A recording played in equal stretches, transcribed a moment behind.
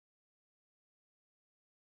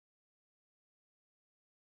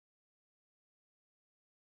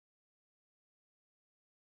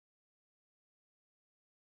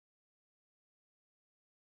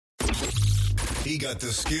He got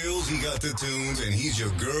the skills, he got the tunes, and he's your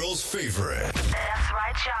girl's favorite. That's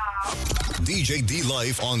right, y'all. DJ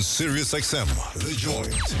D-Life on Sirius XM The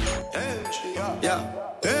Joint. Hey, yeah.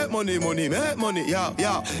 Hey, money, money, make money, yeah,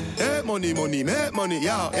 yeah. Hey, money, money, make money,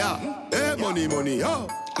 yeah, yeah. Hey, money, money, yeah.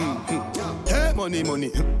 Hey, money,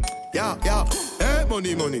 money, yeah, yeah. Hey,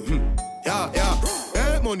 money, money, yeah, yeah.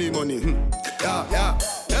 Hey, money, money, yeah, yeah.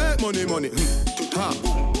 Hey, money, money, ha.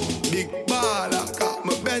 Big baller, got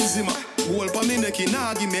my Benzema. Whole pa me neck,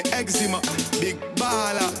 nah give me eczema. Big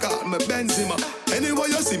baller, got my Benzema. Anyway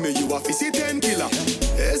you see me, you a fi 10 killer.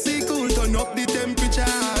 AC cool, turn up the temperature.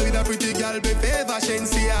 With a pretty girl, be favor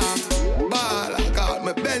Shensia. Baller, got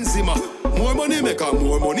my Benzema. More money make her,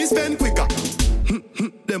 more money spend quicker.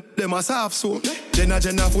 Them a soft soap. Jenna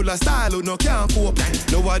full of style who no can't cope.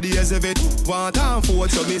 Nowadays if it want time for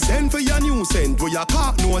it. So me send for your new scent where your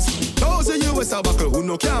cock nose. Those of you is a buckle who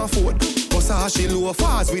no can't afford. Cause she low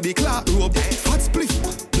fast with the clock rope. Hot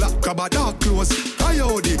spliff, black crab a dark clothes. I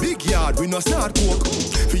owe the big yard, we no snort coke.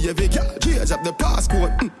 For every girl, change up the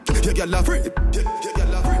passport. You get la free.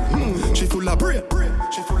 She full of brain.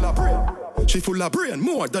 She full of brain. She full of brain,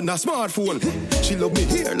 more than a smartphone. She love me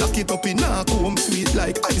here, lock it up in a comb. Sweet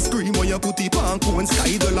like ice cream when you put it on cone.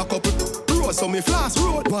 Sky the lock up, rose so me flash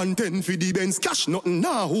road. 110 for the Benz, cash nothing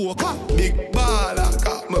now. Big baller,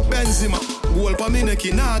 got my Benzema. Whole pa me neck,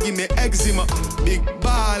 nah give me eczema. Big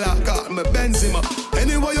baller, got my Benzema.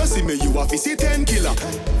 Anyway you see me, you a fi 10 killer.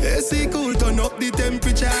 AC cool, turn up the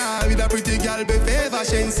temperature. With a pretty girl, be favor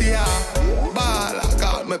Shensia. Baller,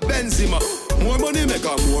 got my Benzema. More money make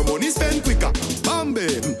her, more money spend quicker. Bambi,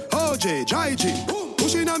 OJ, Jai G.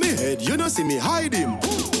 Pushing on me head, you don't see me hide him.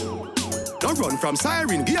 Don't run from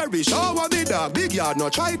siren, Gary, shower me dog, big yard, no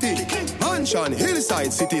try it. Mansion,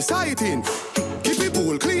 hillside, city sighting. Keep it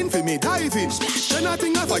pool clean for me diving. Then I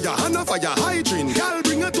think of fire, hand of fire hydrant. Girl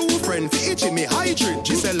bring her 2 friend for itching me hydrant.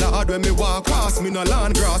 She say Lord when me walk past, me no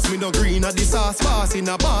land grass, me no green at the sauce pass in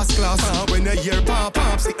a boss class. When a year pop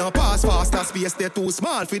sit and pass fast, that space they too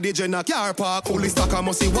small for the Jenna car park. Fully stock I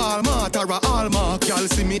must see Walmart or a Hallmark. Y'all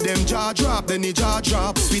see me them jaw drop, then the jaw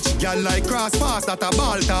drop. Switch y'all like cross pass, that a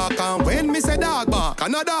ball talk. And when me say dog bark,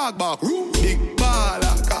 and a dog bark. Big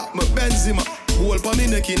baller, got my Benzema. Whole pa me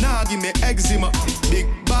neck, nah give me eczema. Big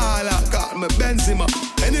baller, got my Benzema.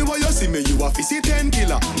 Anyway you see me, you a fi 10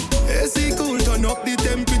 killer. AC cool, turn up the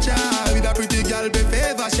temperature. With a pretty girl, be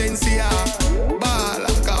favor Shensia.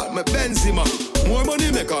 Baller, got my Benzema. More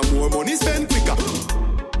money make her, more money spend quicker.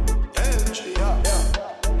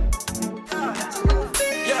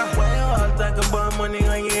 Yeah, why you all talk about money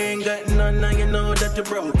and you ain't got none, and you know that you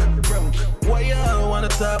broke? Why you all wanna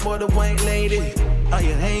talk about the white lady? Oh,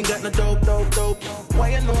 you ain't got no dope. Why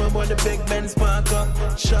you know about the big Benz park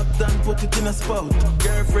up? Shop done, put it in a spot.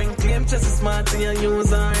 Girlfriend claim just as smart and you use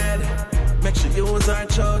her head. Make sure you use her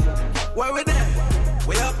child. Why we there?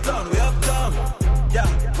 We uptown. Yeah,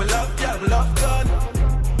 we love gun.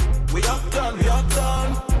 We uptown.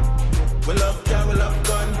 We love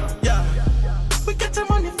gun. Yeah, we get your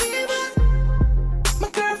money fever. My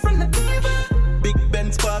girlfriend a diva. Big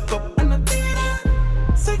Benz park up and a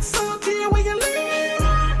diva. 6 out here where you live.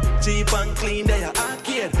 Cheap and clean, they are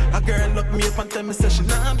arcade. A girl look me up and tell me say she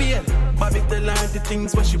not beard. Bobby tell her the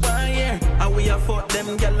things what she want here. And we afford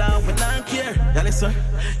them gyal and we not care. Yeah listen,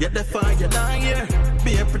 yeah the fire you not here.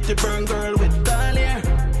 Be a pretty burn girl with doll hair.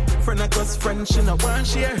 Friend of us friend she no want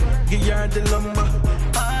share. Give her the lumber,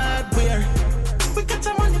 hardware. We got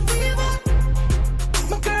your money fever.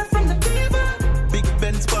 My girl from the diva. Big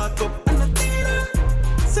Benz park up and the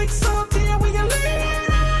theater. 6 out here where you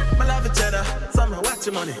live. My love each other, so me watch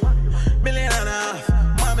your money. $1.5 million,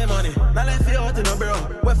 mommy money. Now let's see out in a bro,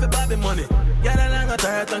 where for Bobby money. Yeah, that long a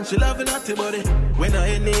tired and she loving naughty body. We no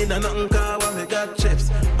ain't need nothing car when we got chips.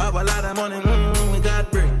 Have a lot of money, we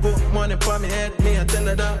got brick. Put money for me head, me I tell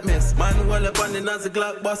her that miss. Man, well up on the Nazi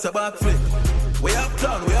Glock, boss a backflip. We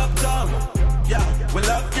uptown. Yeah, we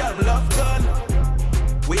love gun.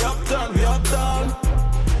 We uptown.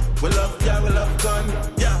 We love gun.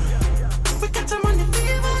 Yeah, we got your money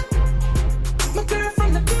fever. My girl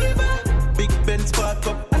from the diva. Big Benz park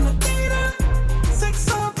up and the theater.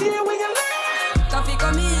 6 out here where you live. Coffee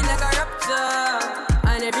come in like a rapture,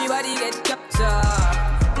 and everybody get captured.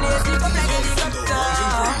 Place it up like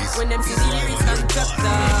helicopter. When them see the lyrics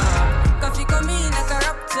constructor. Coffee come in like a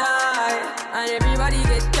rapture, and everybody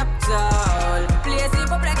get captured. Place it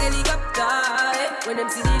up like helicopter. When them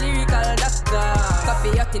see the lyrical doctor.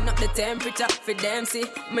 Coffee hotting up the temperature for them see.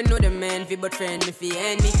 Me know the man fi but friend me fi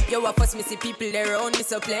enemy. Yo I fuss me see people around me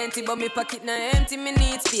so plenty, but me pocket na empty. Me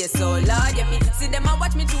need space so Lord yeah me see them a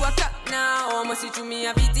watch me to a clock. now. Almost you to me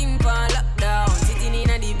everything for lockdown. Sitting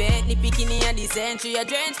in the bed, the picking in the century. You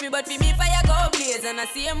drench me, but for me fire go blaze. And I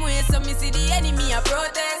see him way, so me see the enemy a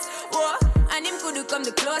protest. Whoa, and him could come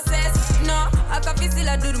the closest. No, I can feel still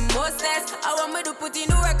I do the mostest. I want me to put in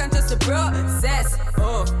the work and trust the process.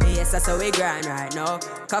 Oh, yes, that's how we grind right now.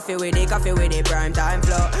 Coffee with the prime time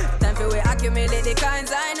flow. Time for we accumulate the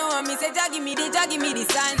kinds I know. And me say, give me the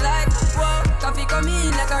signs like, whoa, coffee come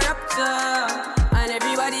in like a rapture. And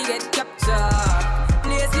everybody get captured.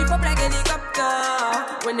 Play sleep up like a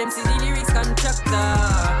helicopter. When them see the lyrics constructor.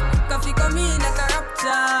 Coffee come in like a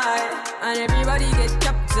rapture. And everybody get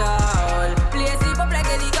captured. Play sleep up like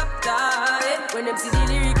a helicopter. When them see the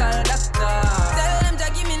lyrical doctor. Tell them to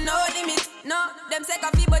give me no limit. No, them say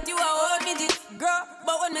coffee but you a old midget. Girl,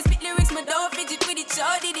 but when me spit lyrics me don't fidget with it.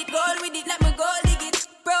 Sure did it, gold with it like me gold dig it.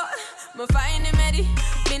 Bro, me find him ready.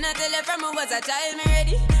 Been a tell you from me was a child me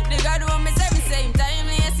ready. The God want me serve me same time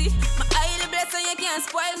me see. My highly blessed so you can't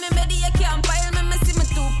spoil me. Baby you can't pile me, me see me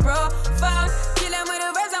too profound. Kill him with the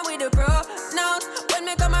words and with the pronouns. When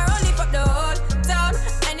me come around lift up the whole town.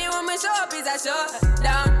 Anyone me show up is a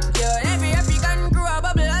showdown. Yo, every African crew a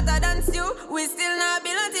bubble hotter than stew. We still not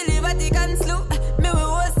build until the Vatican slew. Me we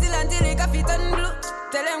hold still until the coffee turn blue.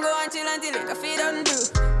 Tell them go and chill until the coffee done blue.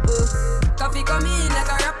 Coffee come in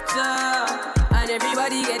like a rapture. And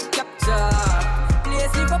everybody get captured. Play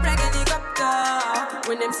sleep up like a helicopter.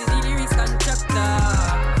 When them see the lyrics constructor.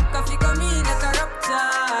 Coffee come in like a rapture.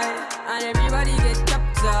 And everybody get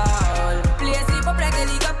captured. Play sleep up like a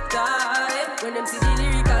helicopter. When them see the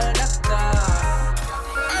lyrical doctor.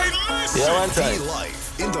 Yeah, one time.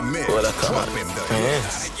 In the mix. Well, come on.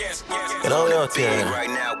 You know we out here right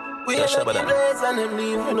now. We are shabba that.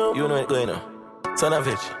 You know it going on. Son of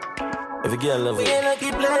bitch. If you get love it.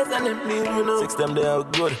 6 them they are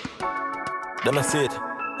good. Them I see it.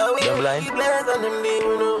 Them blind.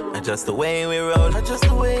 Adjust the way we roll. Adjust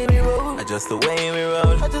the way we roll. Adjust the way we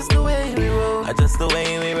roll. Adjust the way we roll. Adjust the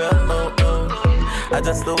way we roll.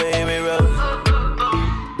 Adjust the way we roll.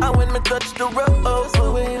 And when me touch the road,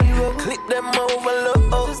 the way we roll. Click them over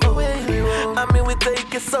low. Just the way we roll. I mean we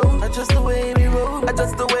take it so. Adjust the way we roll.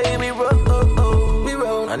 Adjust the way we roll. We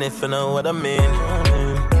roll. And if you know what I mean,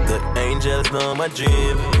 the angels know my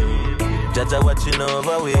dream. Jaja watching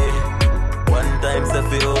over we. One time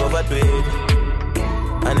step you overdo it.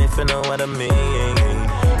 And if you know what I mean,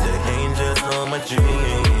 the angels know my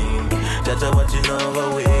dream. Jaja watching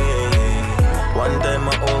over we. One time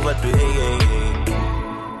I overdo it.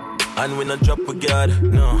 And we not drop we guard,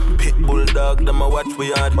 no. Pit bulldog, them a watch we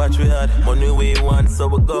hard. Money we want, so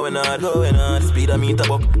we're going hard. Speed a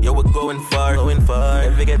meter up, yeah we're going far.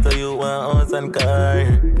 If we get to you, one house and car.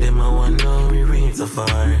 Them a want know we reach so far.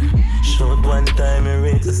 Short one time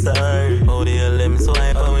we reach the star. Oh the LM so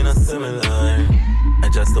hype, but we not similar.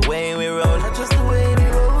 Adjust the way we roll. Adjust the way we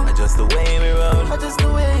roll. Adjust the way we roll. Adjust the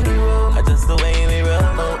way we roll. Adjust the way we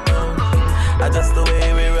roll. Adjust the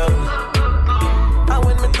way we roll. And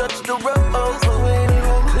when me touch the road, the way we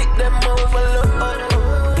roll. Click them over low.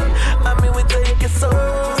 I mean we take it so. I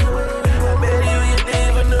bet you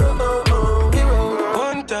never know.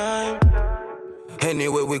 One time.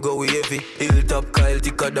 Anyway we go we heavy. Hilltop Kyle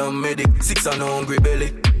thicker than medic. 6 and hungry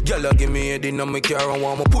belly. Gyal give me head in on my car and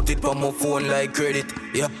want me put it on my phone like credit.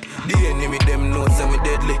 Yeah, the enemy them know say me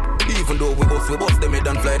deadly. Even though we bust them head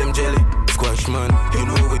and fly them jelly. Squash man, you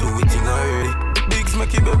know we do it thing already. Bigs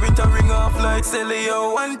make you baby to ring off like Sally.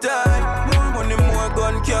 Yo, one time. More money, more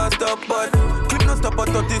gun, can't stop but clip no stop at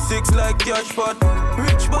 36 like cash pot.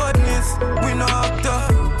 Rich badness, we no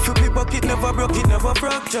actor. For me pocket never broke, it never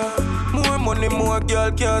fracture. More money, more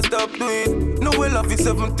girl, can't stop do it. No well off is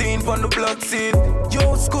 17 on the block seat.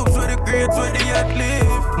 Yo, scoops where the grades, where the yacht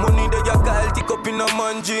live. Money that you call, tick up in a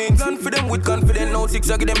man jeans. Plan for them with confidence, now 6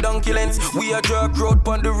 I give them donkey lens. We a drag road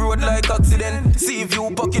on the road like accident. See view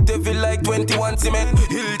pocket heavy like 21 cement.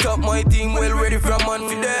 Hilltop my team well ready from man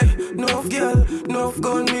for that. Nuff girl, nuff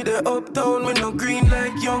gun me the uptown. Me no green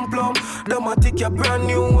like young plum. Them a take a brand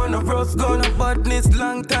new one, a rust gun. A badness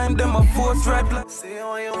long time, them a force right like. Say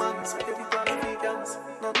how you man, so if you gonna be dance,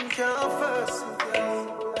 nothing can first.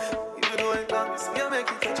 Even though it comes, you make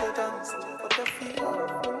it catch your dance. What you feel?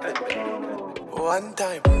 One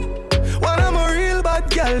time. When I'm a real bad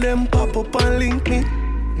girl, them pop up and link me.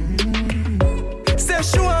 Say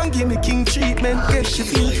she want give me king treatment, guess she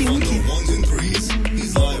feel kinky. Ones and threes.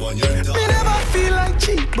 He's live on your dial. Me never feel like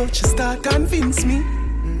cheap, but she start convince me.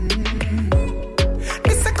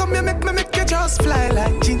 Me say come here, make you just fly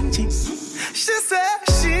like Gingy. She say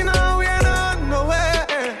she know we not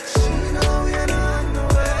nowhere. She know we not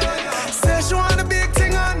nowhere. Say she want a big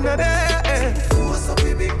thing under there. What's up,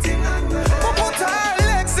 a big thing under there? Put her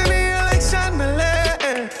legs in the air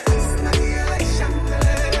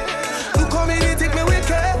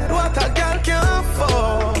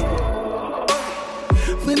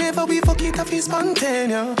Whenever we fuck it, I feel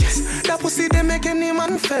spontaneous. Yes. That pussy, they make any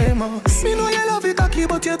man famous. Me know you love it cocky,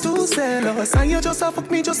 but you're too zealous. And you just a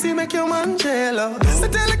fuck me, just to make your man jealous. I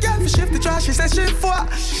tell a girl to shift the trash, she says shift for.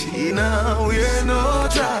 She now wear no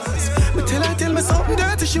dress. Me tell me something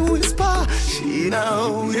dirty, she whisper. She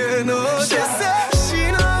now wear no dress. She said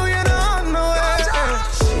she now wear no nowhere.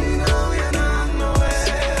 She now wear no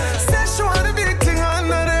nowhere. Said she want a big thing on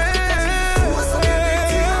the day. What's a big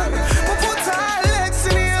thing on the day? But put her legs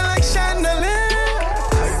in here like chandelier.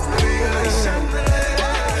 Like chandelier.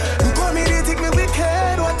 You call me, they think me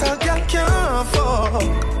wicked. What a girl can't fuck.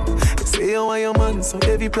 Say you want your man, so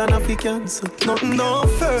every plan of you cancel. Nothing no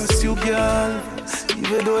first, you girl.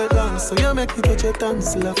 Even though it long, so you make me touch your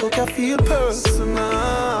tonsil. I fuck you feel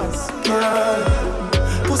personal, girl.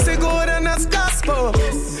 Pussy good and that's gospel.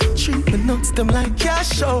 Treat me nuts them like cash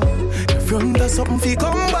show. If you does something, fi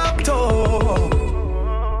come back to.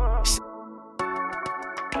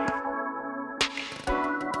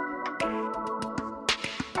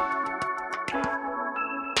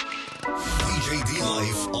 DJ D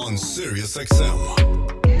Life on Sirius XM.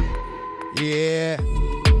 Yeah.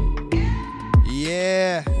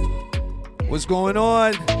 What's going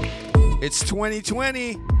on? It's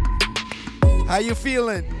 2020. How you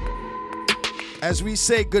feeling? As we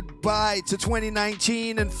say goodbye to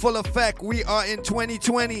 2019 in full effect, we are in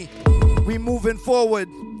 2020. We moving forward.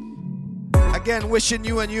 Again, wishing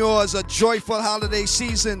you and yours a joyful holiday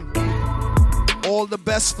season. All the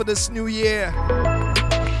best for this new year.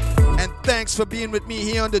 And thanks for being with me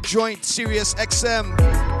here on The Joint, Sirius XM.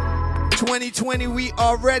 2020, we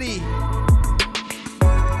are ready.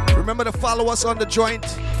 Remember to follow us on The Joint,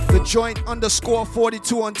 The Joint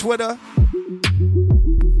 _42 on Twitter.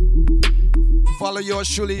 Follow yours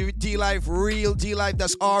truly, D-Life, Real D-Life,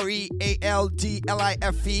 that's REALDLIFE.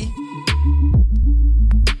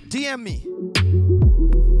 DM me.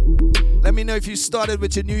 Let me know if you started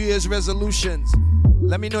with your New Year's resolutions.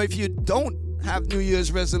 Let me know if you don't have New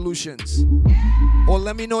Year's resolutions. Or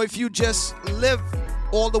let me know if you just live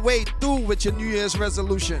all the way through with your New Year's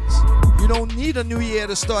resolutions. You don't need a new year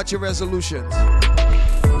to start your resolutions.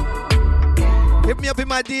 Hit me up in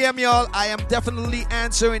my DM, y'all. I am definitely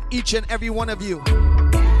answering each and every one of you.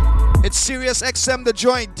 It's Sirius XM The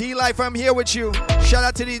Joint. D-Life, I'm here with you. Shout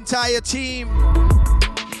out to the entire team.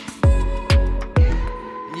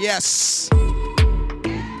 Yes.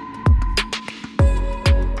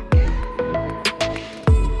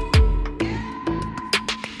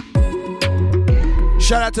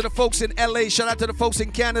 Shout out to the folks in LA. Shout out to the folks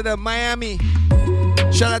in Canada, Miami.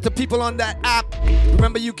 Shout out to people on that app.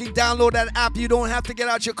 Remember, you can download that app. You don't have to get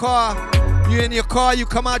out your car. You're in your car, you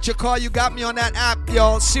come out your car, you got me on that app,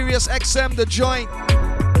 y'all. Sirius XM The Joint.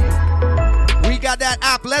 We got that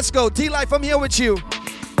app. Let's go. D-Life, I'm here with you.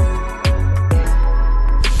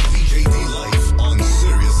 DJ D-Life on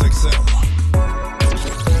Sirius XM.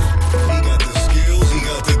 He got the skills, he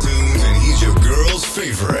got the tunes, and he's your girl's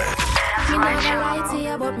favorite. Me never lie to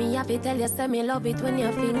you, but me have to tell you, say me love it when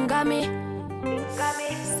you finger me.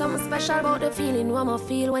 Something special about the feeling what I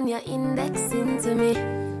feel when you're indexing to me.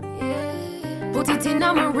 Yeah. Put it in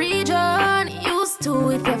my region. Used to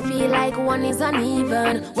if you feel like one is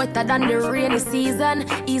uneven. Wetter than the rainy season.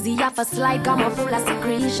 Easy off a slide, come full of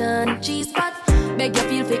secretion. G-spot, beg you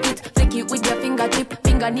feel for it. Flick it with your fingertip.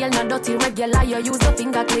 Fingernail not dirty, regular, you use a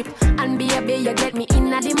finger clip. And baby, you get me in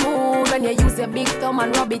the mood when you use your big thumb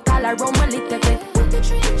and rub it all around my little bit. Put the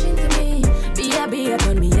trench into me. Baby,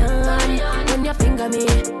 turn me on when you finger me.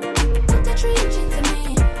 Put the trench into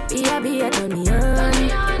me. Baby, turn me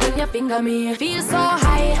on when you finger me. Feel so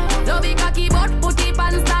high. Love it cocky, but put it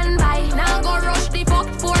on standby. Now go rush the fuck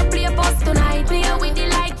for play post tonight. Play with it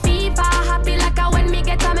like FIFA. Happy like a when me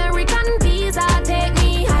get American visa. Take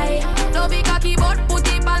me high. Love it cocky, but put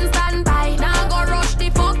it on standby. Now go rush the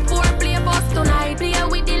fuck for play post tonight. Play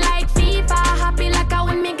with it like FIFA. Happy like a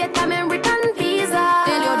when me get American visa.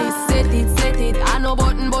 Tell you this, set it. I no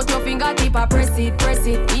button, but your finger tip a press it.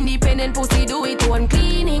 Independent pussy do it one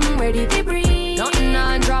cleaning, ready to breathe. Nothing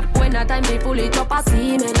on drop when a time they pull it up a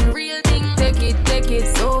semen. Real thing, take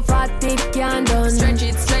it. So fat it can't done. Stretch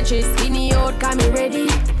it, skinny out, come me ready.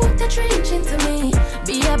 Put the trench into me.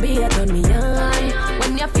 Be a turn me on.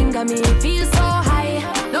 When your finger me feel so high.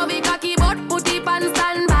 No be cocky but put it on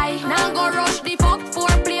standby. Now go rush the fuck for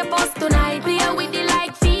play post tonight. Play with it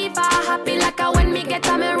like FIFA. Happy like a when me get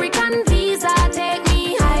American visa. Take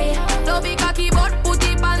me high. No be cocky but put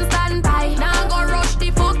it on standby. Now go rush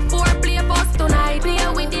the fuck for play post tonight. Play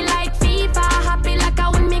with it like FIFA. Happy like a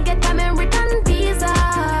when me get American visa.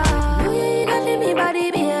 You ain't got me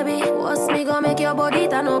body baby. What's me gonna make your body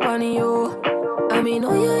turn up on you? I mean,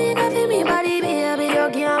 oh, you ain't got me body baby. You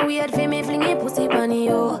can't wait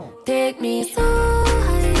me so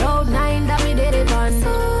high. Cloud 9 that me did it on. So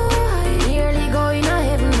high. Nearly going to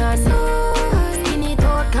heaven and so high. Skin it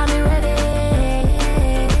out, come ready.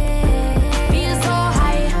 Feel so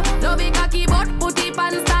high. Love it cocky but put it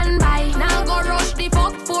on standby. Now go rush the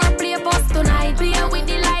fuck for play post tonight. Play with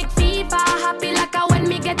the like FIFA. Happy like a when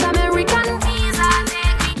me get American visa.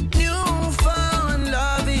 Newfound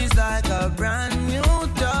love is like a brand new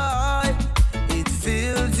toy. It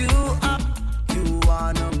fills you up. You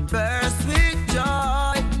wanna burst with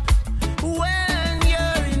joy. When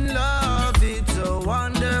you're in love, it's a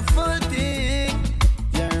wonderful thing.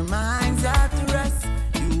 Your mind's at rest.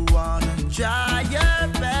 You wanna try your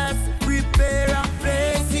best. Prepare a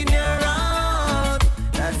place in your heart.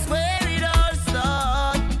 That's where it all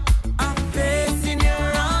starts. A place in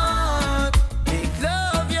your heart. Make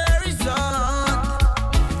love your resort.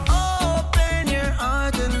 Open your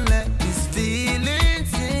heart and let these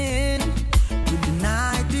feelings in. To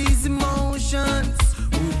deny these emotions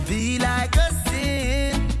would be like a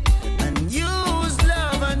sin. And use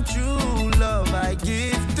love and true love I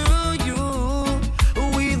give to you.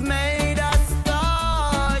 We've made a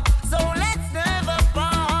start, so let's never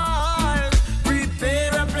part.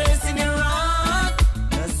 Prepare a place in your heart.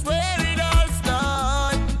 That's where it all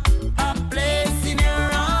starts. A place in your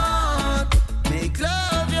heart. Make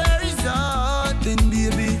love your resort. Then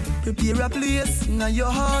baby, prepare a place in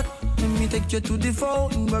your heart. Let me take you to the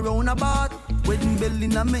fountain, we're round about. Wedding bell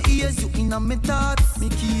in my ears, you in my thoughts. Me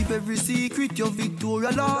keep every secret, your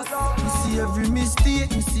Victoria lost. Me see every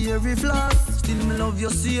mistake, me see every flaw. Still me love you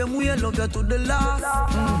same way, love you to the last.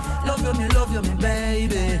 Love you, me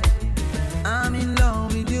baby. I'm in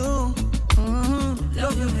love with you.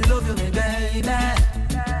 Love you, me baby.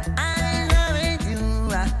 I'm in love with you.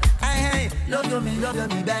 Love you,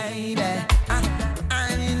 me baby.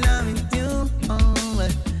 I'm in love with you.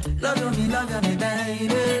 Love you, me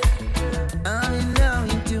baby. I'm in love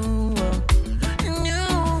with you.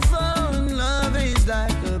 Newfound love is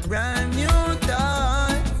like a brand new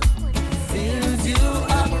toy. Fills you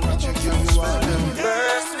up. You are the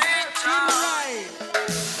first with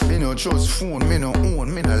joy. Me no trust phone, me no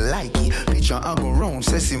own, me no like it. Picture I go round,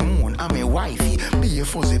 say Simone, I'm a wifey. Be a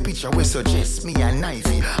fuzzy picture we suggest me a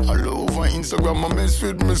knifey. All over Instagram, I mess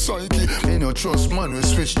with me psyche. Me no trust man, we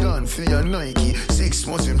switch down for your Nike. 6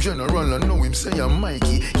 months him general, I know him say I'm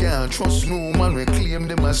Mikey. Can't trust no man, we claim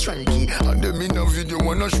them as strikey. And them in a video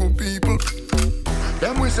wanna show people.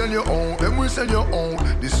 Them we sell your own, them we sell your own.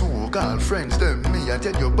 The so-called friends, them me I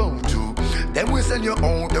tell you about to. Them we sell your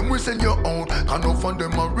own, them we sell your own. Can't offer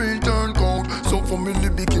them a return code. So for me,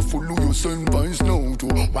 be careful who you send vines now to.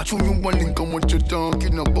 Watch who you want link and what you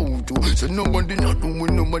talking about to. So nobody not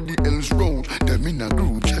doing nobody else road. Them in a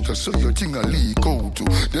group chat, so your thing a leak out to.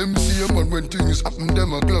 Them see a man when things happen,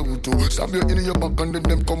 them a glow to. Stab you in your back and then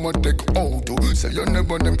them come and take out to. Say you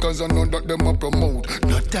never them cause I know that them a promote.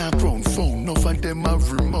 Not that brown phone, no for them a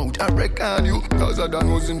remote. I record you, cause I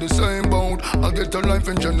done was in the same boat. I get a life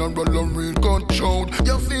in general, and real cut short.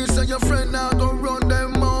 Your face and your friend now go run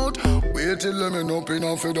them out. Wait till them end up in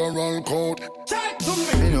a federal court.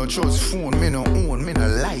 Me no trust phone, me no own, me no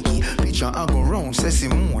like it. Picture I go round, say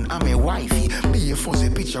Simone, I'm a wifey. Be a fuzzy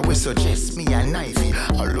picture we suggest me a knifey.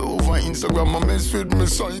 All over Instagram, I mess with me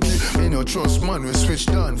psyche. Me no trust man, we switch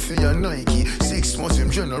down for your Nike. 6 months him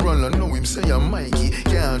general, I know him say I'm Mikey.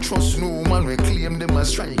 Can't trust no man, we claim them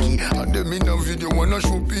as strikey. And them in a video wanna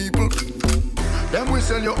show people. Them we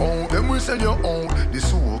sell your own, them we sell your own. The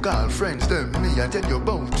so-called friends, them me I tell you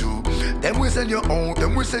about to. Them we sell your own,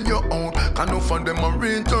 them we sell your own. Can't offer them a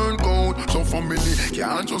return code. So family,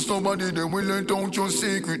 can't trust nobody, they will let out your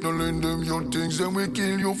secret. Don't lend them your things, then we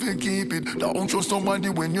kill you if you keep it. Don't trust nobody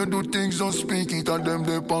when you do things, don't speak it. And them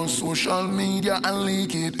they on social media and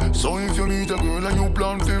leak it. So if you meet a girl and you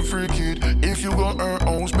plan to freak it, if you go her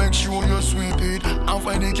house, make sure you sweep it. And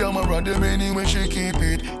find the camera, them anyway she keep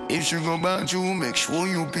it. If she go back you, make sure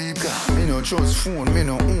you peep. Me no trust phone, me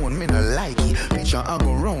no own, me no like it. Picture I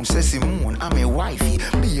go round, say Simone, I'm a wifey.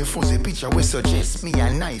 Be a fuzzy picture we suggest me a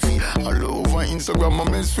knifey. All over Instagram,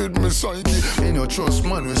 I mess with me psyche. Me no trust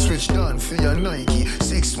man, we switch down for your Nike.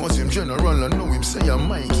 6 months him general, I know him say I'm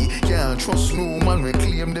Mikey. Can't trust no man, we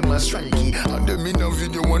claim them as strikey. And them in a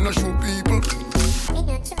video wanna show people.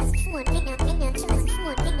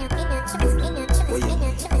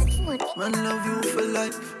 Man love you for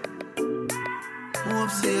life. Hope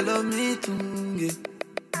say you love me too, yeah.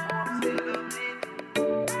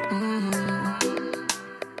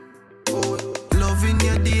 Loving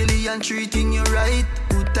you daily and treating you right.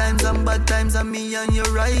 Good times and bad times and me and you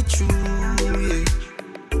right true, yeah.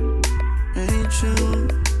 Ain't true.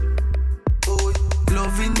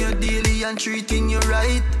 Loving you daily daily and treating you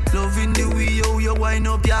right. Loving the way you wind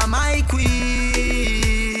up, you're my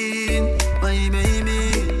queen, my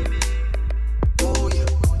baby. Oh yeah.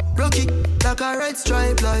 Rock it like a red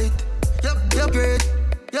stripe light. Yep, you're great,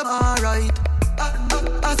 yep, alright.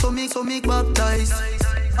 So make baptize.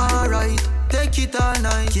 Alright, take it all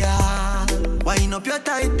night, yeah. Wind up your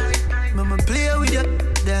tight, mama play with you,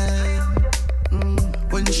 damn.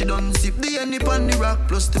 When she done sip the honey on the rock,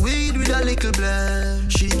 plus the weed with a little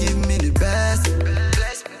blend. She give me the best.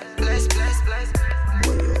 Bless.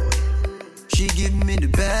 She give me the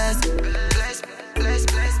best. Bless.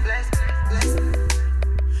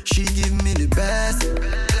 She give me the best.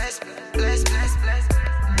 Bless.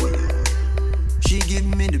 She give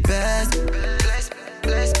me the best.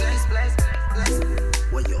 Bless.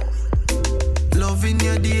 Loving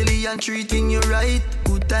you daily and treating you right.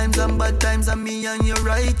 Good times and bad times and me and you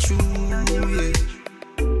right true, yeah.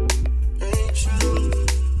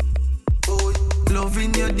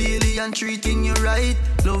 Loving you daily and treating you right.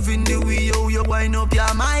 Loving the way you wind up,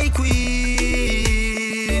 you're my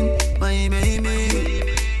queen, my baby.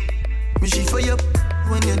 Me she for you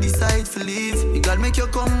when you decide to leave. You gotta make you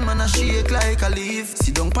come and I shake like a leaf.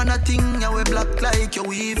 Sit down pan a thing, you wear black like your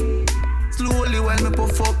weave. Slowly while me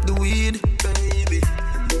puff up the weed, baby.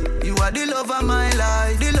 You are the love of my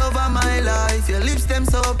life, the love of my life. Your lips them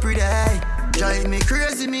so pretty, drive me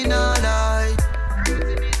crazy, me not lie.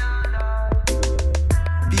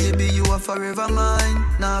 Baby, you are forever mine.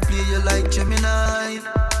 Now play you like Gemini.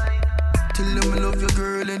 Tell you me love your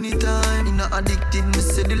girl anytime. You not addicted, me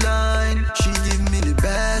say the line. She give me the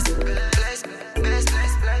best. Bless.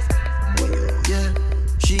 Yeah,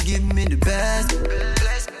 she give me the best.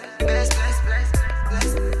 Bless.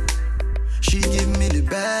 She give me the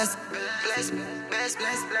best. Bless.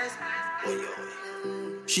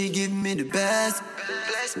 She give me the best.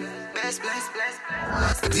 Bless.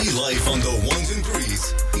 The life on the ones and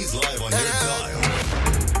threes. He's live on your dial.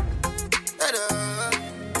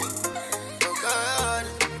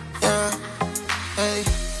 Yeah, hey,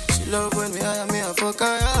 she love when me I fuck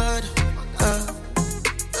her hard.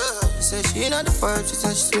 She said she not the vibe, she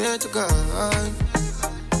said she swear to God.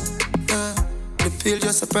 The pill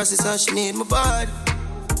just a process how she need my body.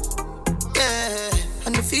 Yeah,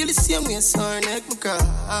 and I feel the same way, so her neck my cry.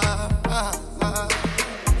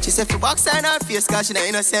 She said for box her in her face, cause she not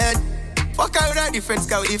innocent. Fuck her with her different,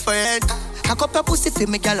 cause we different. Cock up her pussy for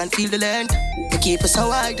me, girl, and feel the length. Me keep her so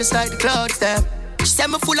high, just like the clouds, them. She said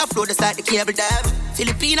me full of flow, just like the cable dam.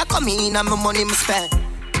 Filipina come in and my money me spend.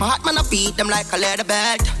 My heart man I beat them like a leather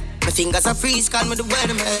bed. My fingers are freeze, call me the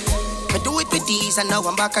weatherman. I do it with these and now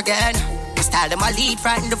I'm back again. My style them I lead,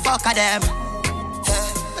 frighten the fuck of them.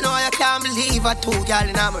 I know I can't believe I told y'all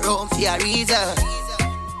in my room for a reason.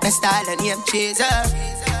 My style and name chaser.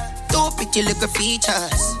 Two pretty little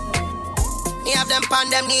features. Me have them on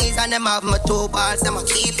them knees and them have my two balls, them a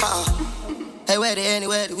keeper. Hey, where they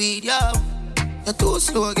anywhere the weed, yo? You're too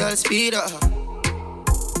slow, girl, speed up.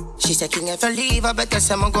 She said, King, if I leave, I better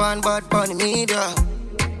say I'm going bad bunny media.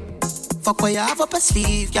 Fuck what you have up a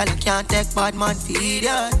sleeve, girl, you can't take bad man feed,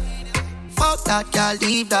 yeah. Fuck that, girl,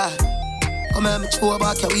 leave that. Come here, me throw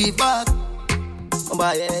back your weave back. I'll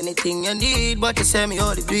buy you anything you need, but you say me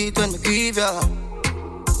only do it when me grieve, yeah.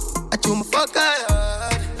 I chew my fuck her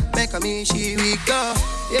hard, make her me she weak, yeah.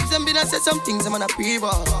 If them been I said some things, I'm gonna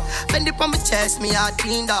pre-ball. Bend it on my chest, me heart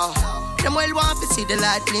cleaned off. Them well want to see the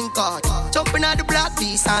light blink out. Jumping on the block,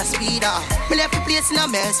 piece and speed up. Me left the place in a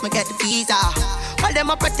mess, me get the visa. While them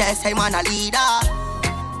a protest, I want a leader.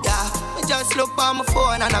 Yeah, me just look on my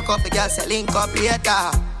phone and a couple girls say link up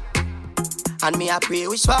later. And me a pray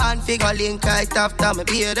which one figure link right after me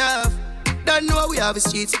beard off. Don't know we have a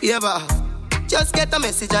streets favor. Just get a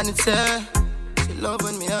message and it's she love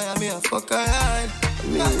when me I fuck her hard.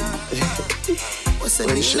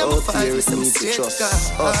 When she out here, it needs to trust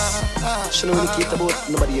us. She don't really care about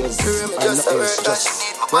nobody else. And not else,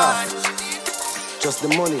 just the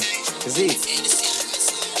money. Is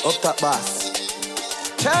it? Up top boss.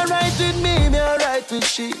 Can't ride with me alright with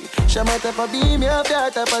she. She might have a B, me have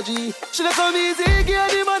that type of G. She don't come easy,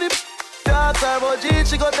 give the money. Talk her about G,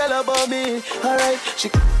 she go tell her about me. Alright, she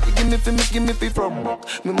give me from.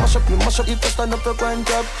 Me mash up if you stand up for one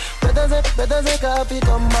job. Better say coffee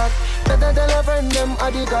come back. Better tell her friend them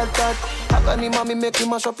I did got that. I can him mommy make him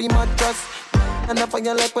mash up him mattress. And I find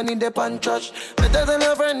you like when he dip and trash. Better tell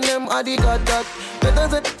her friend them I did got that. Better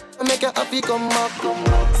say make you happy come back.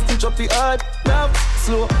 Stitch up the heart, now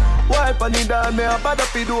slow. Wipe on the down, me a bad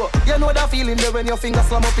up the door. You know that feeling there when your fingers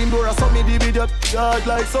slam up in door. I saw me the video, God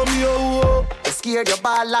like some yo. You scared your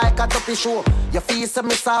ball like a tuppy show. Your face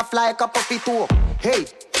me soft like a puppy toe. Hey,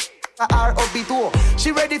 R-O-B-2.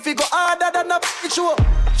 She ready fi go harder than a show.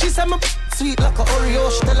 She say me sweet like a Oreo.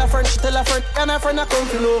 She tell her friend, and her friend a come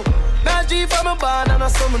to know. Now G from a barn and a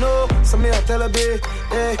some know. So me I tell her be,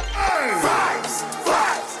 hey. Vibes.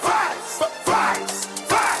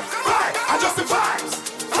 I just the vibes.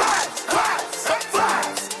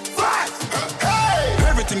 Hey.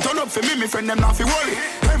 Everything turn up for me friend them not fi worry.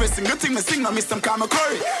 Every single thing me sing, I miss them call me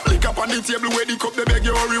curry. Lick up on the table where the cup, they beg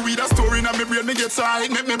you hurry. With a story in my brain, me get side,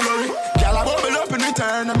 make me blurry. Girl, I bubble up in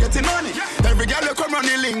return, I'm getting money. Every girl you come run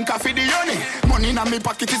the link, I feed the honey. Money in my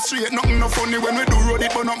pocket is straight, nothing no funny. When we do road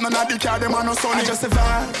it, but up none of the car, them are no sunny. I just the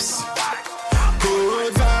vibes,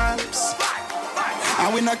 good vibes.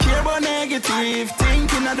 And we not care about negative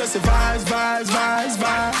thinking, I just the vibes. I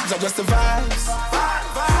just the vibes,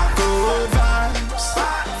 good vibes.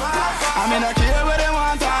 I mean I care what they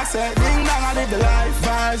want to say. Ding dong, I live the life.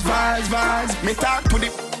 Vibes. Me talk to the.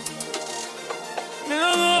 Me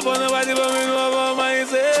don't know about nobody, but me know about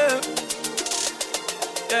myself.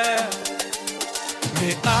 Yeah.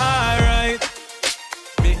 Me alright.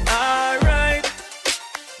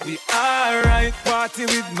 Party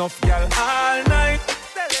with enough girl all night.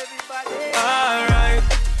 Tell everybody. Alright.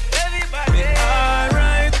 Everybody. Me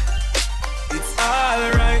alright. It's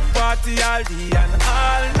alright. Party all day and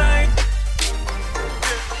all night.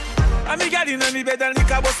 And me got in me bed and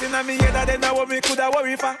liquor bust in me head, and then I what me coulda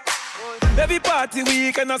worry for. Every party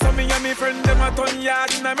weekend, and so me and me friend them a ton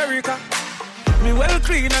yard in America. Me well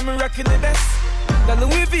clean and me rocking the best. The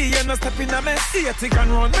Louis V and no step in a mess. 80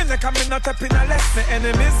 grand round me neck and me not step in a less. Me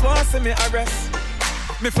enemies want see me arrest.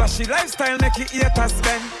 Me flashy lifestyle make it haters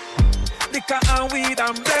bend. Liquor and weed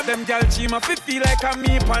and blem. Them gal cheam up, it feel like a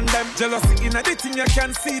me pan them. Jealousy in a the thing you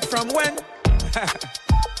can see it from when.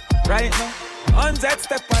 Right now, 100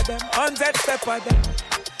 step of them.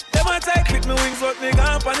 Them a try clip me wings but me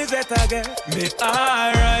gone on the jet again. Me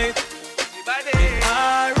alright.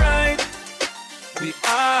 We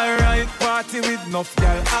alright. Party with enough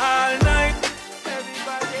girl all night.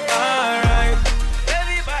 Alright.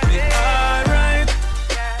 We alright.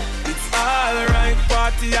 It's alright.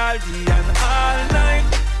 Party all day and all night.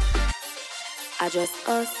 I just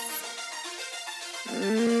us.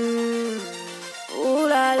 Ooh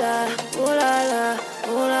la la, ooh la la,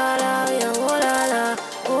 ooh la la, yeah, ooh la la,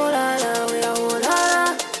 ooh la la, yeah, ooh la la,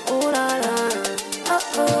 ooh la la.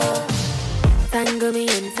 Oh. Tangle me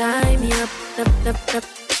and tie me up, nap,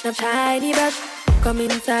 tidy brush. Come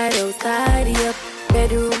inside, outside up.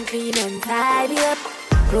 Bedroom clean and tidy up.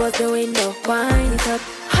 Close the window, wind it up.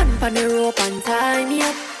 Hand on the rope and tie me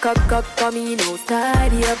up. Come in,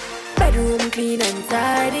 outside up. Bedroom clean and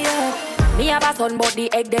tidy up. Me have a son, but the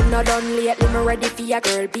egg them not done lately. Me ready for your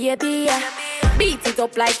girl, baby. Beat it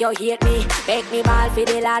up like you hate me. Make me ball for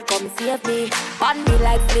the lad, come save me. Bond me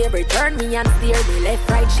like slavery, turn me and steer me. Left,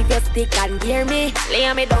 right, shift your stick and gear me.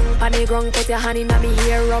 Lay me down on the ground, put your hand in me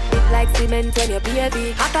hair. Rub it like cement when you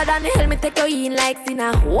baby. Hotter than hell, me take you in like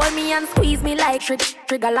sinner. Hold me and squeeze me like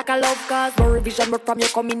trigger like a love cause. No revision, but from you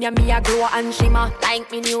come in, me a glow and shimmer. Like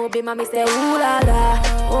me new bima, me say ooh la la,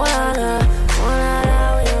 ooh la la, ooh la la.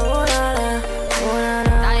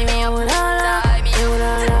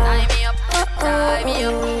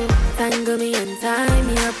 Tangle me and tie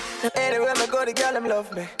me up. Anywhere me go, the girl them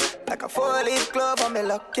love me. Like a 4-leaf glove on me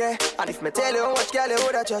luck, yeah. And if me tell you how much girl you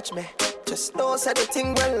woulda judge me, just know say the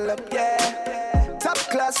thing well up, yeah. Top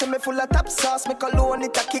class, and me full of top sauce. Me cologne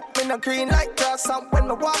it a kick me no green like grass. And when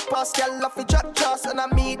me walk past, girl love it drop trust. And I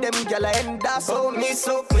meet them girl I end us. Oh, me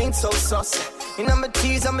so clean, so saucy. You know my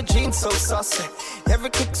tees and my jeans so saucy. Every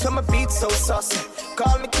kick from my beat so saucy.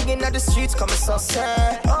 Call me king in the streets, come saucy.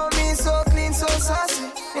 Oh, me so clean, so saucy.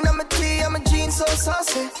 You know my tee and my jeans so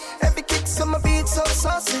saucy. Every kick from my beat so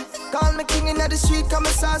saucy. Call me king in the street, come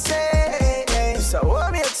saucy. So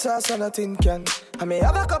hold me at sauce and nothing can. I may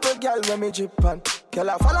have a couple girl when me drip on. Girl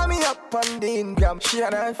I follow me up on the Instagram. She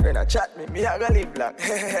and her friend a chat me I go live long.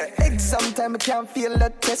 Exam time I can't feel the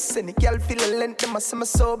test. Any girl feel the length, them a say me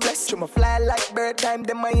so blessed. Through my fly like bird time,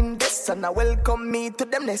 them I invest. And I welcome me to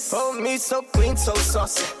them nest. Oh me so clean, so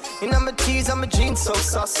saucy. You know my tees and my jeans so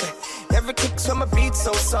saucy. Every kick's from my beat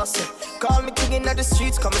so saucy. Call me king in the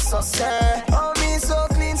streets, come saucy. Oh me so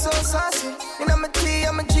clean, so saucy. You know my tee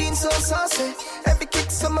and my jeans so saucy. Every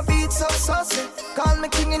kick's from my beat so saucy. Call me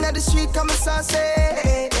king in the street, come saucy.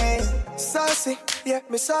 Saucy, yeah,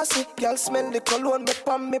 me saucy. Girl smell the cologne me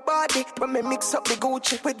pon me body. When me mix up the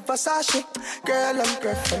Gucci with Versace. Girl, I'm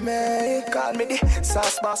great for me. Call me the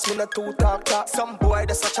sauce boss, me not too talk. Some boy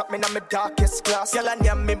that's a chop me na me darkest class. Girl, and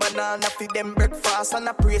yam me banana feed them breakfast. And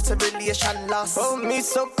I pray to relation loss. Oh, me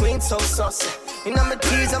so clean, so saucy. Inna my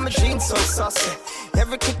tees and my jeans so saucy.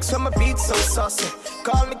 Every kicks when my beat so saucy.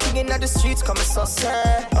 Call me king inna the streets, come saucy.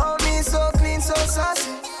 Oh, me so clean, so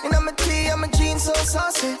saucy. Inna my tee and my jeans so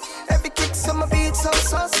saucy. Every kicks on my beat so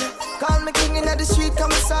saucy. Call me king inna the street,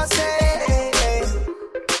 come saucy.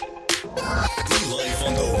 He's live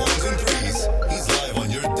on the ones and threes. He's live on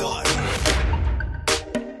your dot.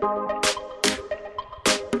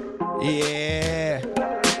 Yeah.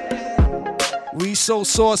 We so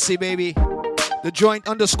saucy, baby. The joint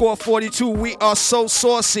 _42. We are so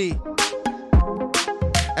saucy.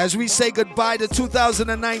 As we say goodbye to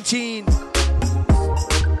 2019.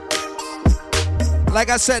 Like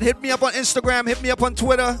I said, hit me up on Instagram, hit me up on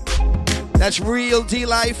Twitter. That's Real D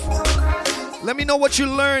Life. Let me know what you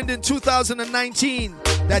learned in 2019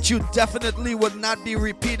 that you definitely would not be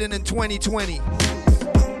repeating in 2020.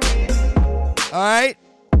 Alright?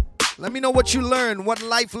 Let me know what you learned, what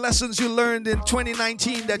life lessons you learned in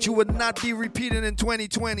 2019 that you would not be repeating in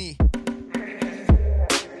 2020.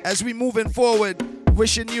 As we moving forward,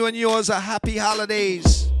 wishing you and yours a happy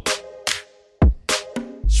holidays.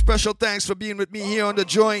 Special thanks for being with me here on The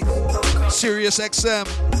Joint, Sirius XM.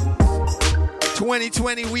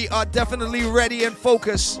 2020, we are definitely ready and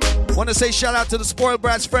focused. Want to say shout out to the Spoiled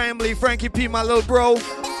Brats family, Frankie P, my little bro.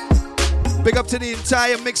 Big up to the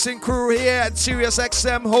entire mixing crew here at Sirius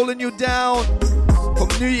XM, holding you down from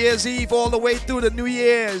New Year's Eve all the way through the New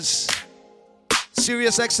Year's.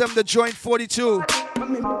 Sirius XM The Joint 42.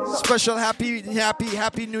 Special happy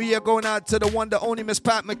New Year going out to the one, the only Miss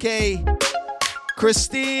Pat McKay.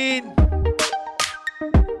 Christine.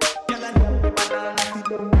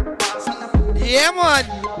 Yeah, man.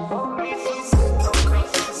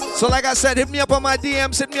 So like I said, hit me up on my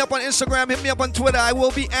DMs, hit me up on Instagram, hit me up on Twitter. I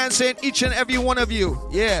will be answering each and every one of you.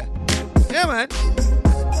 Yeah. Yeah, man.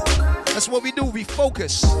 That's what we do. We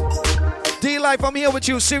focus. D-Life, I'm here with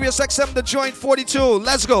you. Sirius XM The Joint 42.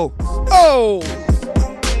 Let's go. Oh!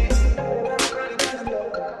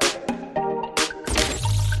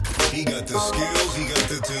 He got the skills, he got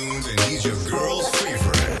the tunes, and he's your girl's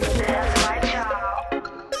favorite.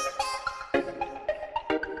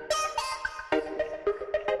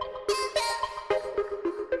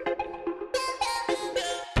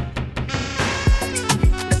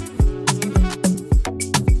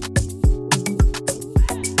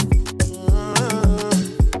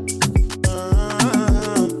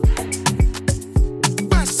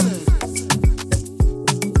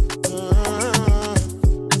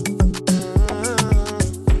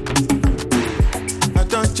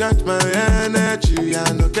 Charge my energy,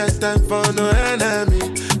 I no get time for no enemy.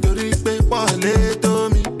 Tori pe pole to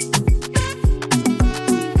me.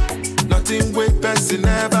 Nothing wait person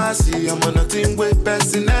never see. I'm on nothing wait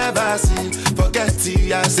person never see. Forget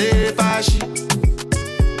it, I say fashi.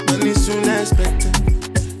 Money soon expected.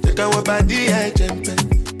 Take our body, I jump.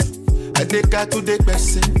 I take her to the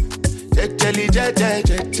person. Jelly.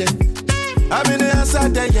 I'm in the answer,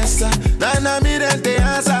 the yes sir. Then I'm in the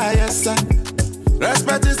answer, yes sir.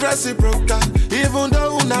 Respect is reciprocal, even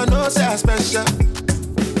though I know say I'm special.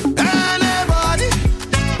 Anybody,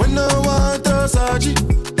 we no want to surgery.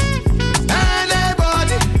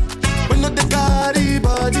 Anybody, we no the carry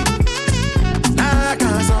body. I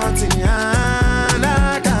can't something, I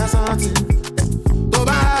can't something. Go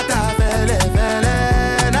back to fele,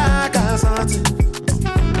 I can't something.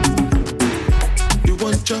 You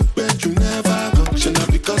want job but you never go. Should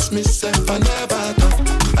not because myself I never go.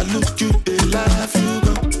 I look you, they laugh you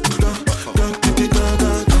go.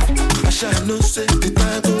 I shall no say the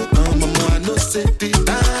time go come, mama. I no say the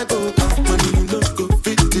time go come. Money you no go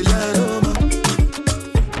fit the line,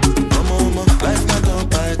 mama. Life not on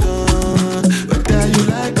python. Whether you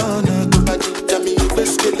like or not, I tell me you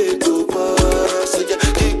best get it over. So yeah,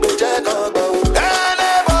 keep me jack on go.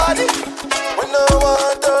 Anybody, we no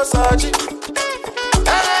want to search it.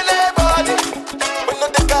 Anybody, we no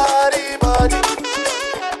the carry body.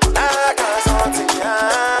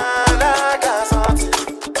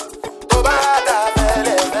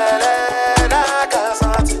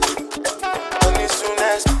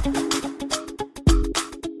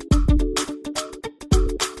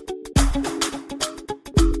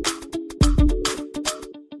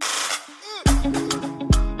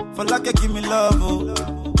 Give me love, oh.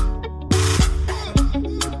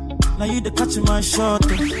 Now you the catch my shot,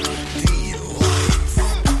 oh.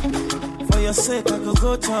 For your sake, I could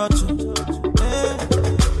go touch you.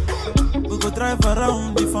 drive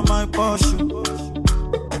around if I'm my Porsche.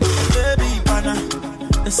 Baby, pana,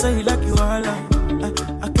 they say you like you all.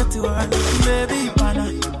 I get you all. Baby, pana,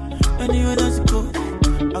 anywhere that you go,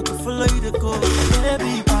 I can follow you to go.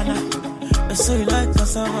 Baby, pana, they say you like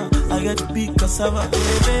cassava, I get to be cassava.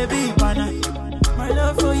 Hey, baby, pana, my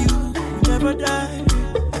love for you will never die,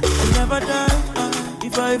 will never die.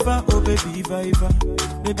 If I ever, oh baby, if I ever,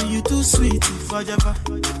 baby you too sweet, if I ever,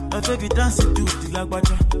 I baby dance it to the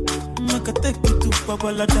lagwaja, make a take you to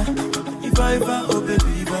Babalada. If I ever, oh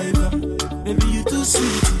baby, if I ever, baby you too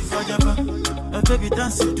sweet, if I ever, I baby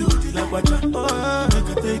dance it to the lagwaja, oh make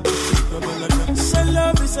a take you to Babalada. So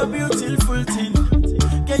love is a beautiful thing,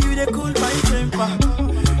 can you they cool my temper?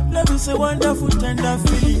 Love is a wonderful tender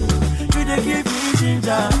feeling. You they give me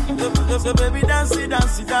ginger. So baby dance it,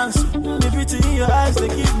 dance it, dance. The beauty in your eyes they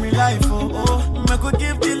give me life. Oh oh, I could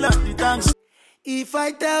give the love the thanks. If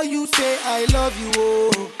I tell you say I love you,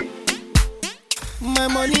 oh, my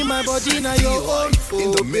money, my body, now your own.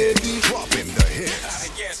 In the mix, dropping the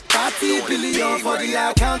hits. 30 billion for the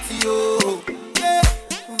account, yo. Yeah,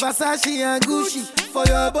 Versace and Gucci for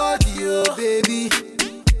your body, oh baby.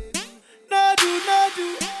 No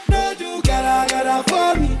do, gotta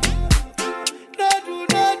for me. No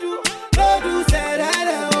do, say that,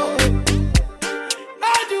 oh.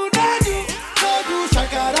 No do,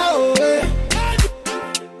 shakara, oh.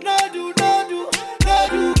 No do,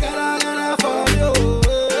 gotta for you.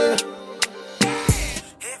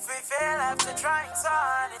 If we fail after trying so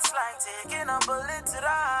hard, it's like taking a bullet to the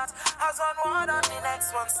heart. As one word on the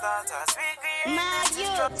next one starts, as we create this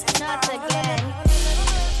destructive not again.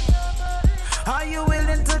 Are you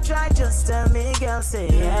willing to try? Just tell me, girl. Say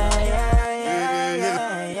yeah.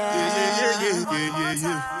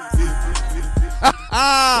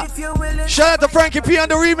 Shout out to Frankie P on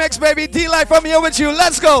the remix, baby. D-Life, I'm here with you.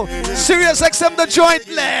 Let's go. Sirius XM The Joint.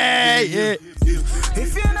 Yeah.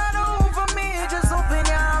 If you're not home for me, just open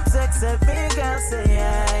your arms, accept me, girl. Say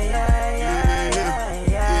yeah.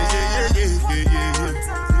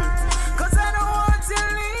 Cause I don't want to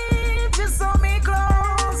leave, just hold me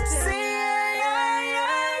close. Say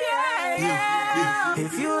yeah.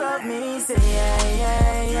 If you love me, say yeah.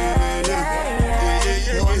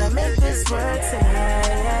 You wanna make this work, say yeah.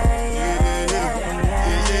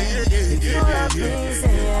 If you love me,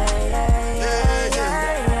 say yeah.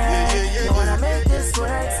 You wanna make this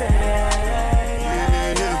work, say yeah.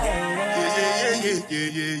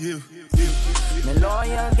 Me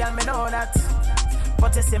loyal, girl, me know that.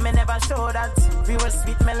 But you see me never show that. We were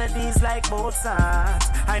sweet melodies like Mozart.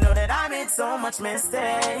 I know that I made so much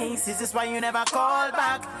mistakes. Is this why you never call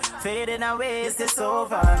back? Fading away, is this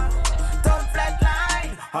over? Don't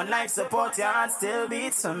flatline. On life support, your heart still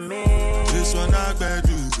beats for me. This one I bet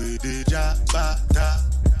you with the jabata.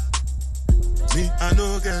 Me, I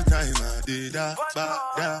no get time, I did that,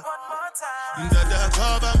 bada. Dada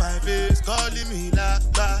cover my face, calling me la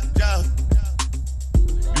bada.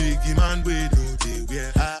 Biggie man, we know they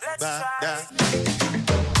wear a bada.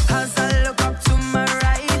 As I look up to my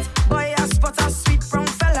right, boy, I spot a sweet brown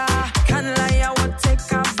fella. Can't lie, I would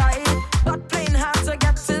take a bite, but playing hard to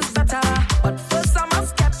get is better. But first I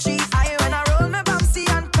must catch the eye when I roll my bouncy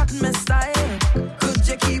and cut my style. Could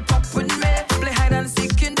you keep up with me? Play hide and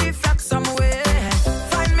seek in the flat somewhere.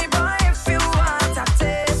 Find me, boy, if you want a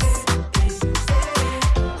taste.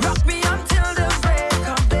 Rock me until the break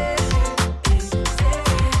of day.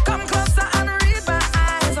 Come closer and read my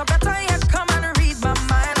eyes, or better yet, come and read my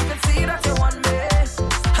mind. I can see that you want me.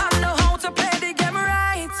 I know how to play the game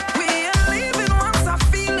right. We ain't leaving once I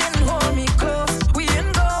feeling hold me close. We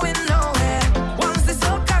ain't going nowhere. Once the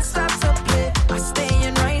soca starts to play, I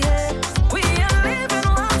staying right here. We ain't leaving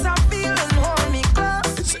once I feeling hold me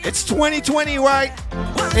close. It's 2020, right?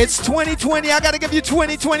 It's 2020. I gotta give you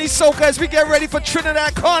 2020 soca as we get ready for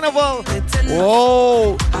Trinidad Carnival.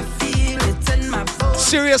 Whoa.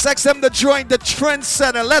 Sirius XM The Joint, the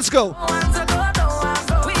trendsetter. Let's go.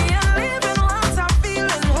 We ain't leaving once I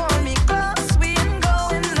feeling hold me close. We ain't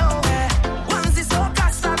going nowhere. Once the soca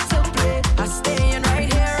starts to play, I staying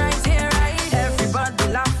right here. Everybody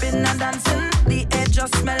laughing and dancing. The air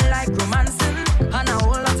just smell like romancing. And a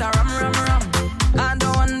whole lot of rum. I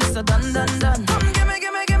don't want this to done. Come give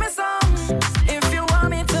me some. If you want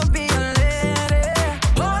me to be a lady,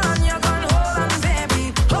 hold on your gun, hold on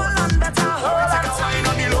baby, hold on better, hold on. Take a wine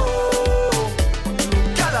on the low.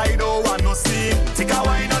 Girl, I don't want no scene. Take a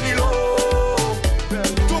wine on the low.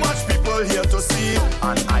 Too much people here to see,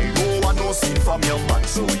 and I don't want no scene from your man,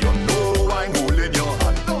 so you know I'm holding your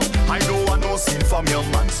hand. I don't want no scene from your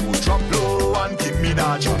man, so drop low and give me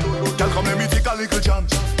that jam. Girl, come let me take a little jam.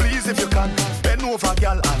 Please, if you can, bend over,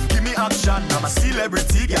 girl, and give me action. I'm a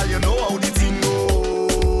celebrity, girl, you know how the thing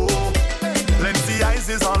go. Plenty eyes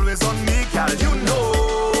is always on me, girl, you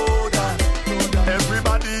know that.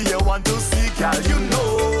 Everybody here want to see, girl, you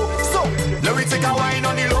know. So, let me take a wine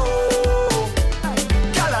on the low.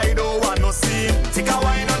 Girl, I don't want no scene. Take a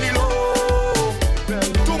wine on the low.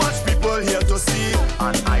 Too much people here to see,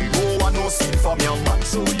 and I don't want no scene from your man,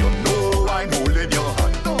 so you know I'm holding your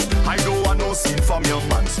hand. I don't want no scene from your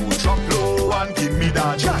man, so drop low and give me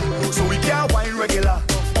that jack. So we can't wine regular,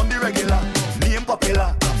 on the regular, name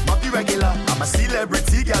popular, not the regular. I'm a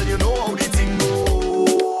celebrity, girl, you know how the thing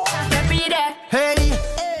go. Hey,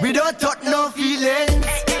 we don't talk no feelings.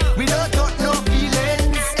 We don't talk no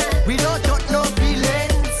feelings. We don't talk no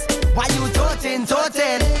feelings. Why you talking?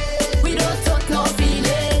 We don't talk no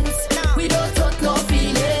feelings. We don't talk no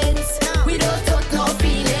feelings. We don't talk no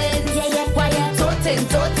feelings. Yeah, why you talking?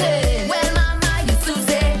 Well, mama used to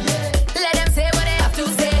say, let them say what they have to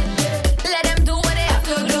say. Let them do what they have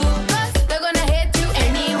to do. 'Cause they're gonna hate you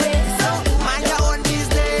anyway. So mind your own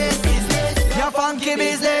business. Your funky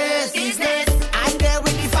business. I'm there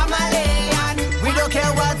with the family, and we don't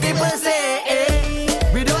care what people say.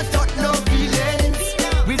 We don't talk no feelings.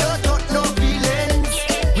 We don't talk no feelings.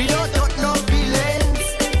 We don't talk no feelings.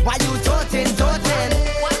 Why you talking?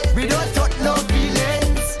 We don't talk no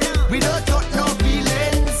feelings. We don't talk no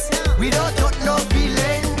feelings. We don't talk no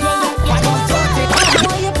feelings. Why you talking?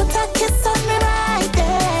 why you put a kiss on me right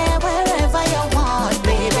there, wherever you want,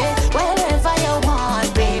 baby, wherever you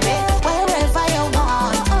want, baby, wherever you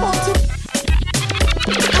want. Won't you?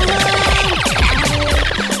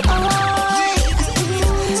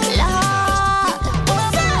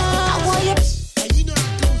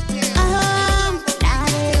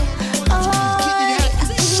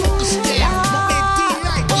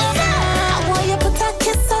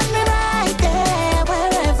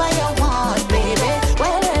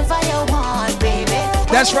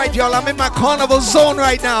 That's right, y'all. I'm in my carnival zone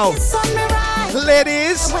right now.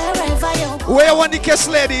 Ladies, where you want the kiss,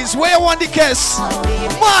 ladies? Where you want the kiss?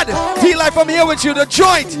 Mad! D-Life, I'm here with you, the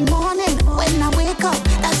joint. Morning when I wake up,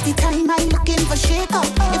 that's the time I'm looking for shake up.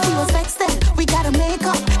 If we was vexed, then we gotta make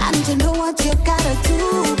up. And you know what you gotta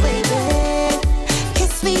do, baby.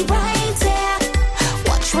 Kiss me right there.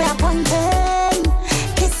 Watch where I'm pointing.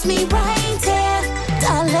 Kiss me right there,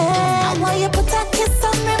 darling. Why you put a kiss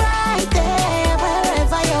on me right there,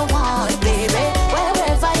 wherever you want, baby,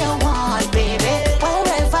 wherever you want, baby,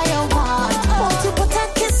 wherever you want. Won't you put a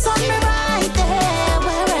kiss on me right there,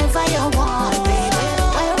 wherever you want, baby,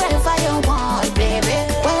 wherever you want, baby,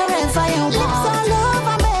 wherever you want. Lips all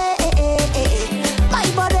over me, my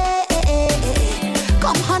body,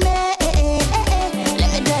 come honey, let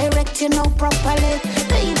me direct you now properly,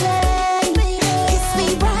 baby. Kiss me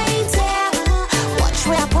right there, watch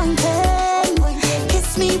where I'm pointing. Kiss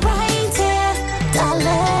me right there,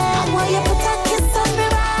 darling. Why you put a kiss on me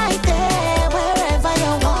right there, wherever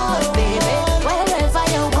you want, baby, wherever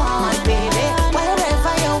you want, baby,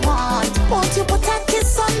 wherever you want. Won't you put a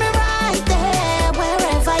kiss on me right there,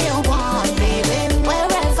 wherever you want, baby,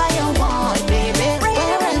 wherever you want, baby,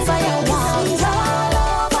 wherever you want. All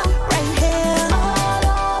over, right here, all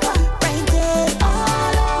over, right there,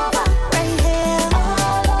 all over, right here,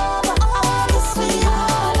 all over, kiss me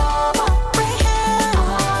all over, right here,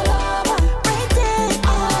 all over, right there,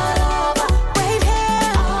 all over, right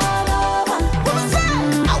here, all over.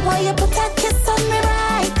 I want you put a kiss on me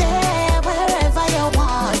right there, wherever you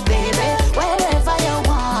want, baby, wherever you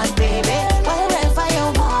want, baby, wherever you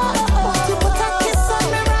want. Won't you put a kiss on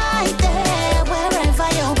me right there, wherever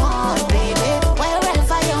you want, baby,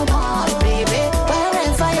 wherever you want, baby,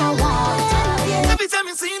 wherever you want. Every time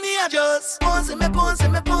you see me, I just pose in me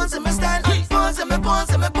style. Pose in me style.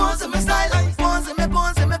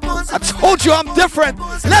 I told you I'm different.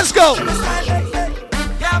 Let's go. You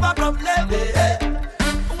have a problem,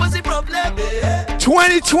 what's the problem?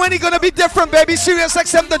 2020 gonna be different, baby. Sirius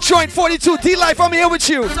XM The Joint 42. D-Life, I'm here with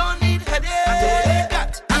you. I don't need headache, I don't need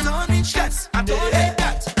that, I don't need stress, I don't need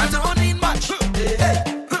that, I don't need much.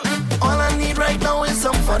 All I need right now is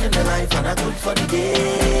some fun in the life and a good for the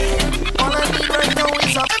day. All I need right now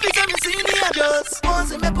is some. Every time you see me, I just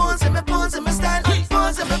pose in me style.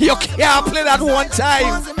 You can't play that one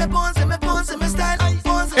time. Pose in me style.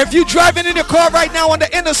 If you driving in your car right now on the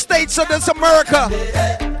interstates of this America,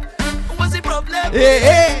 What's the problem?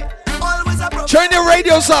 hey, Always a problem. turn your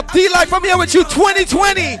radios up. D-Life, I'm here with you.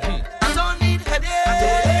 2020. I don't need headache, I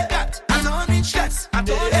don't need that, I don't need stress, I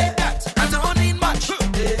don't need that, I don't need much.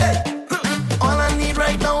 All I need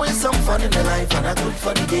right now is some fun in the life and a good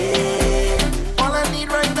for the day. All I need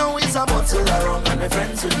right now is a bottle around and my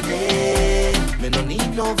friends with me. Me no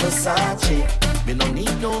need no Versace, me no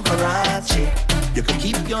need no Huarache. You can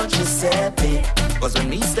keep your Giuseppe, cause when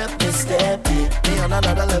me step it. Me on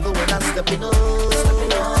another level when I'm stepping up.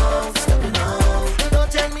 Stepping up, stepping up.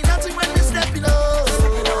 Don't tell me nothing when me stepping up.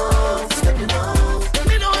 Stepping up, stepping up.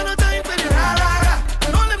 Me don't have no time for the rah-rah-rah.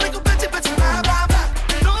 Don't let me go petty, rah-rah-rah.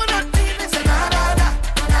 No, not me, me say nah-nah-nah.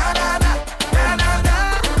 Nah-nah-nah,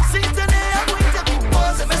 nah-nah-nah. See today I'm going to be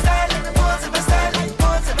posing my style, posing my style,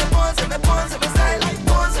 posing my style,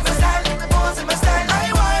 posing my style, posing my style.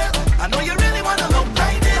 I wild. I know you really wanna look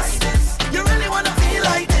like this. You really wanna feel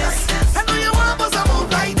like this. I know you want us to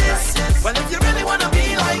move like this. Well, if you really wanna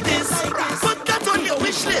be like this, put that on your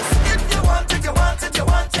wish list. If you want it, you want it, you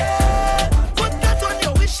want it. Put that on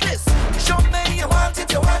your wish list. Show me you want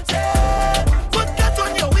it, you want it. Put that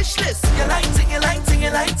on your wish list. You lighting, you lighting, you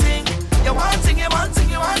lighting. You wanting, you wanting,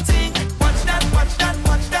 you wanting. Watch that, watch that,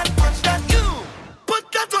 watch that, watch that. You put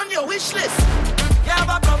that on your wish list. You have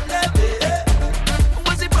a problem,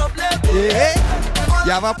 what's the problem? Yeah,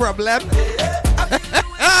 you have a problem.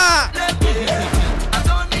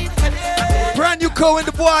 Brand new co in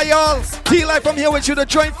the boy, y'all. T-Life from here with you, the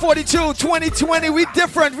Joint 42, 2020. We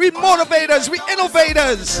different, we motivators, we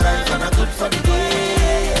innovators. All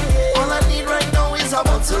I need right now is a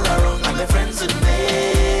bottle around and my friends with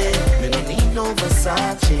me. Me no need no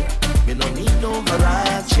Versace, me no need no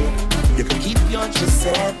Huarache. You can keep your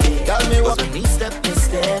Giuseppe. Cause when me step it.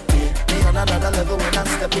 Me on another level when I'm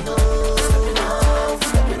stepping up. Stepping up,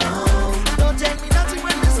 stepping up. Don't tell me nothing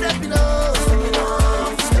when me stepping up. Stepping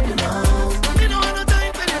up, stepping up. Me no have no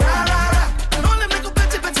time for the rah-rah-rah. Don't let me go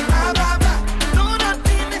petty, rah-rah-rah. No, not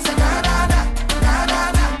me, me say nah-nah-nah.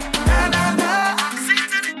 Nah-nah-nah, nah-nah-nah.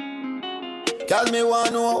 Girl, me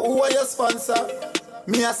wanna know who are your sponsor.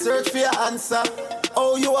 Me a search for your answer.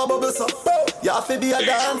 Oh, you a bubble so you have to be a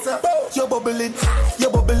dancer. You're bubbling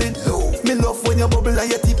low. Me love when you bubble and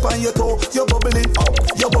you tip on your toe. You're bubbling up,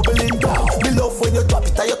 you're bubbling down. Me love when you drop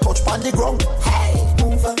it and you touch on the ground. Hey,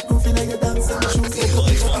 move and groove in your dancing shoes. He's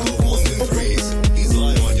live on the one degrees. He's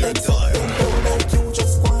live on your time. Like you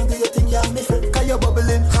just want to do your thing, yeah, me friend. Cause you're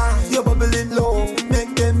bubbling high, you're bubbling low.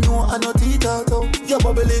 Make them know I not eat out. You're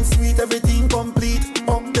bubbling sweet, everything complete.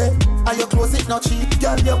 Up there, and your clothes it not cheap.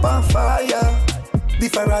 Girl, you're on fire.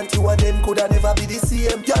 Different, you and them coulda never be the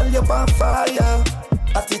same. Girl, you're on fire.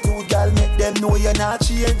 Attitude, girl, make them know you're not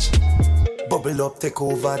change. Bubble up, take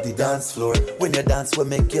over the dance floor. When you dance, we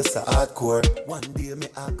make you so hardcore. One day, me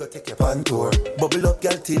I go take you on tour. Bubble up,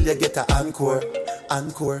 girl, till you get a encore.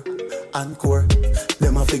 Encore, encore.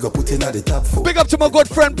 Let my figure put in at the top four. Big up to my good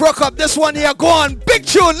friend Brock up. This one here, go on. Big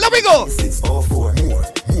tune, let me go. 6 or 4. More.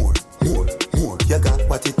 You got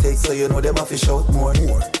what it takes, so you know them have to shout more.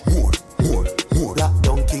 Black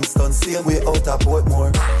down Kingston, same way out of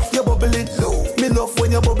Portmore. You're bubbling low. Me love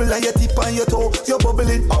when you bubble and you tip on your toe. You're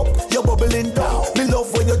bubbling up, you're bubbling down. Me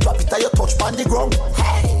love when you drop it and you touch on the ground.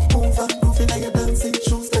 Hey, move and groove in your dancing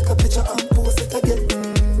shoes. Take a picture and post it again.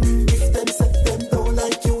 If them set them down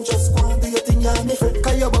like you, just go and do your thing, yeah, me friend.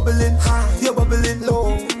 Cause you're bubbling high, you're bubbling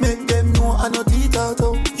low. Make them know I not eat out.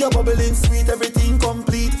 You're bubbling sweet, everything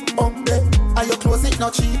complete. Up there, and your clothes it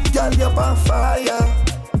not cheap. Girl, you're on fire.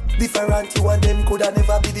 Different, you and them coulda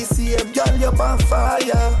never be the same. Girl, you're on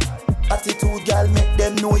fire. Attitude, girl, make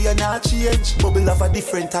them know you're not change. Bubble have a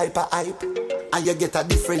different type of hype, and you get a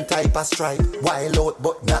different type of stripe. Wild out,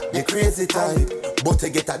 but not the crazy type. But you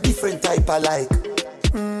get a different type of like.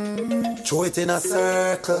 Throw it in a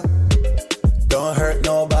circle. Don't hurt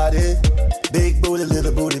nobody. Big booty,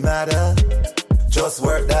 little booty matter. Just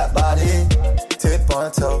work that body. Tip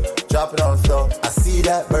on toe, drop it on the floor. I see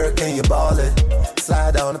that bird, can you ball it?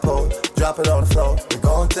 Slide down the pole, drop it on the floor. We're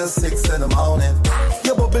going till 6 in the morning.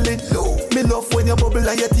 You're bubbling low. Me love when you bubble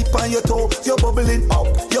and you tip on your toe. You're bubbling up,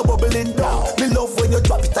 you're bubbling down. Me love when you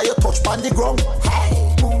drop it and you touch on the ground.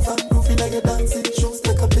 Hey, move and groove in your dancing shoes.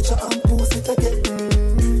 Take a picture and post it again.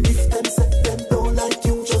 If them set them down like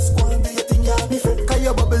you, just go and do your thing, yeah, me friend. Cause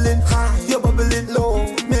you're bubbling high, you're bubbling low.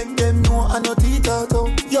 Make them know I not eat out.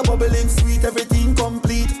 You're bubbling sweet, everything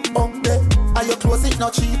complete. Up there, and your clothes it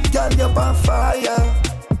not cheap. Girl, you're on fire.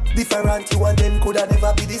 Different, you and them coulda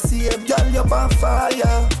never be the same. Girl, you're on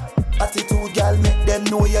fire. Attitude, girl, make them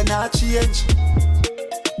know you're not change.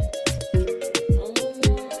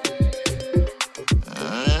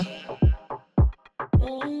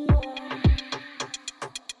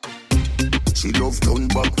 She love turn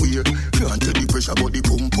back way. Can't tell the pressure but the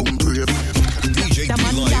pum pum brave. DJ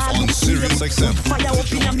D-Life on Sirius XM. Fire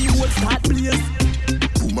up in a me old start place.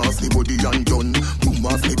 Boom off me body and done. Boom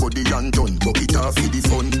off me body and done. Bucket off for the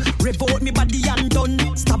fun. Rev out me body and done.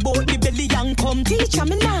 Stab out me belly and come Teacher,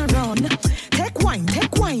 me now run. Take wine,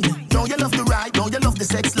 take wine. Don't you love the ride? Don't you love the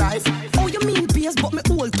sex life? Oh, you mean beers, but me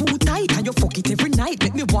all too tight. And you fuck it every night.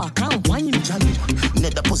 Let me walk and wine. Jalo,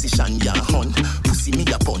 nether position, ya hunt. Pussy me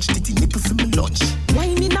a punch, titty nipple for me lunch.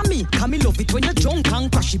 Wine in a me, come me love it when you're drunk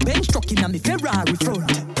and crashy bench truck in a me Ferrari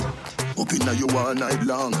front. Up in a you all night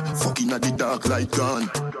long, fucking at the dark light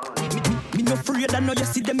gone. Me no afraid, I know you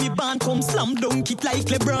see them me band come slam dunk it like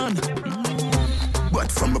LeBron. But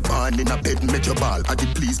from a band in a bed, make your ball. I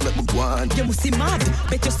did please make me go on. You must see mad.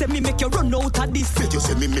 Bet you say me make you run out of this. Bet you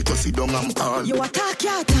say me make you sit down and fall. You attack,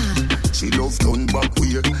 you attack. She love turn back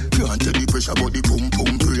way. Can't tell the pressure but the pum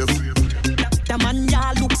pum brave. The man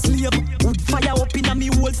ya look slave. Wood fire up in a me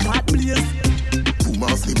whole start blaze. Boom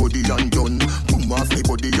off me body and done. Boom off me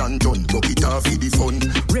body and done. Buck it off for the fun.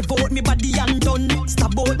 Rev out me body and done.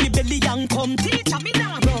 Stab out me belly and come. Teacher me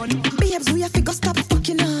now run. Babes, we have to go stop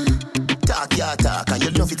fucking her. Talk, yeah, talk, and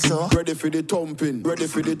you love it so. Ready for the thumping, ready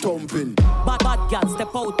for the thumping. Bad girl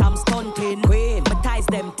step out, I'm stunting. Queen, my ties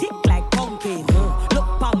them tick like pumpkin. Look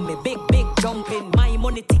pon me, big jumping. My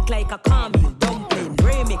money tick like a caramel dumpling.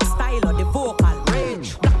 Remix style of the vocal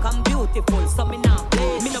range. Black and beautiful, so me now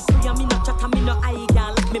play. Me no pray, me no chat, me no eye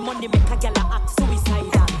gal. Me money make a gal act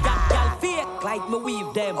suicidal. Gal fake like me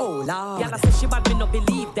weave them. Oh Lord, gal say she bad, me no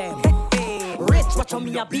believe them. Hey, rich, watch how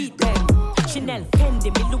me a beat them. Chanel,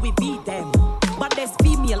 Fendi, me Louis V them. But there's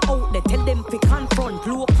female out there, tell them to confront.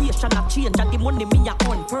 Location a change and the money me a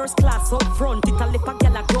on. First class up front, it a lip a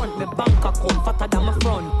gal a grunt. Me bank account fatter than my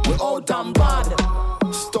front. We out and bad,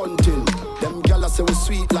 stunting. Them gala say we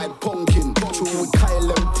sweet like pumpkin. True, we Kyle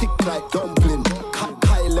them tick like dumpling.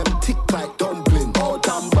 Kyle them tick like dumpling. Out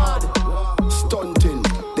and bad, stunting.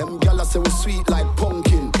 Them gala say we sweet like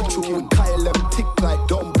pumpkin. True, we Kyle them tick like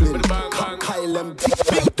dumpling. Kyle them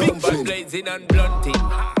tick like dumpling. Blazing and blunting.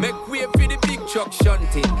 Make way for the big truck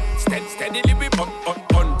shunting. Steadily we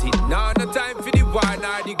hunting. Now no time for the wine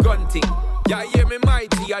or the gunting. Yeah, hear me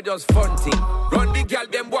mighty, I just funting. Run the gal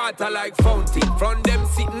them water like fountain. From them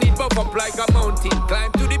sitting it buff up like a mountain.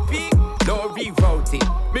 Climb to the peak, no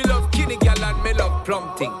rerouting. Me love kinny gal and me love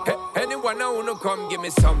plumping. Anyone I wanna come give me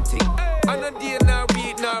something. And a day now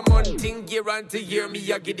week now monthing. Guarantee hear me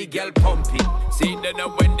I get the gal pumping. See then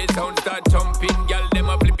when the sound start jumping. Gal them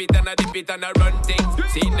a flip it and a dip it and a run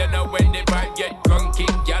things. See then when the vibe get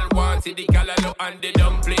drunking. Gal want see the callaloo and the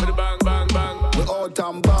dumpling. Bang bang bang. We out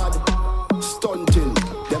and bad, stunting.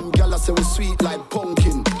 Them gala say we sweet like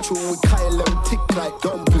pumpkin. True, we Kyle them tick like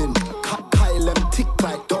dumpling. Kyle them tick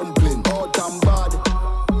like dumpling. Out and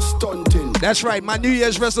bad, stunting. That's right, my New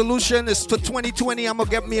Year's resolution is for 2020, I'm gonna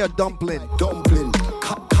get me a dumpling. Dumpling.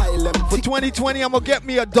 Kyle them for 2020, I'm gonna get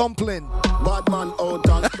me a dumpling. Bad man out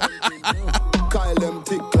and Kyle them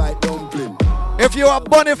tick like dumpling. If you're a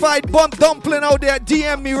bonafide dumpling out there,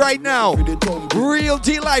 DM me right now. Real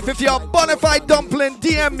D-Life, if you're a bonafide dumpling,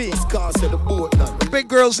 DM me. Big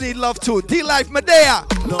girls need love too. D-Life, Medea,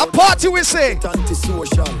 a party we say.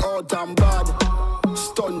 Antisocial, out and bad,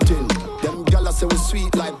 stunting. Them gala say we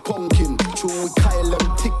sweet like pumpkin. True, we Kyle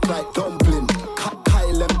them tick like dumpling.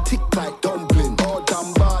 Kyle them tick like dumpling. Out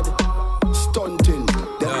and bad, stunting.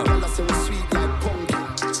 Them gala say we sweet like pumpkin.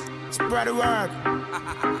 Spread the word.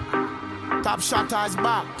 Top Shotter is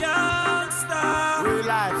back. Gangsta. Real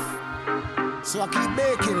life. So I keep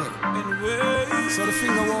baking it. So the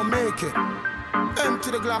finger won't make it. Empty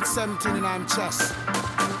the Glock 17 in my chest.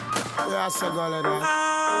 Yeah, I say go like that.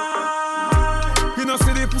 You know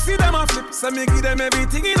see the pussy them a flip. So me give them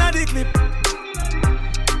everything in a the clip.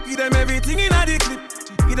 Give them everything in a the clip.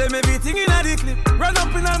 Give them everything in a the clip. Run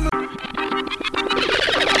up in a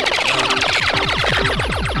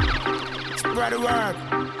Spread the word.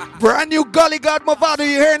 Brand new Gully God Movado,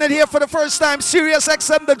 you're hearing it here for the first time. Sirius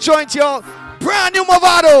XM The Joint, y'all. Brand new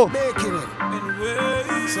Movado. Making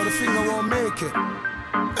it. So the finger won't make it.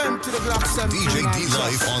 Empty the Glock 17. DJ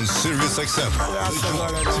D-Life on Sirius XM.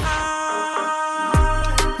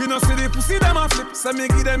 You know see the pussy them a flip. So me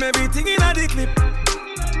give them everything in a the clip.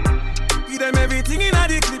 Give them everything in a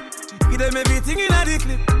the clip. Give them everything in a the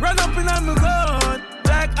clip. Run up in a me gun.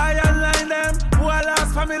 Like iron line them. Who I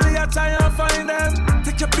lost family I try and find them.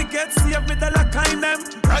 Take your picket, save me the lock kind them.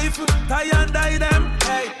 Rifle, tie and die them.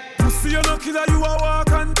 Hey, pussy you no killer, you a walk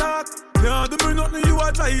and talk. Can't do me nothing, you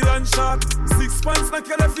a island shark. 6 points knock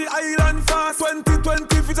you left the island fast.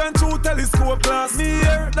 20 vision through telescope glass. Me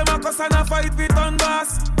here, them a cuss and a fight with on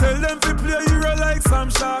bass. Tell them to play hero like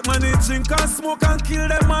some shark. Man, they drink and smoke and kill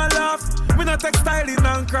them and laugh. Me not textiling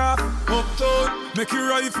and craft. Uptown, make your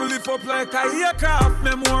rifle lift up like a aircraft.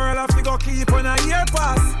 Memorial have to go keep on a year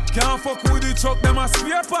pass. Can't fuck with the truck, them a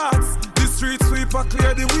spare parts. The street sweeper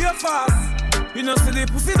clear the way fast. You know, see the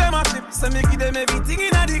pussy them a flip. So me give them everything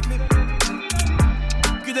in a the clip.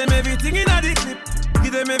 Give them everything in a the clip.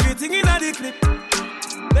 Give them everything in a the clip.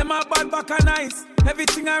 Them a bad back and nice.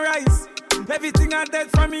 Everything a rise. Everything a dead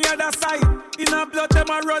from me other side. In a blood them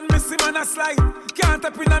a run, missy man a slide. Can't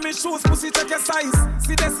up in a me shoes, pussy check your size.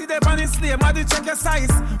 See they on his name, I do check your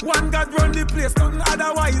size. One God run the place, nothing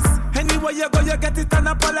otherwise. Anywhere you go, you get it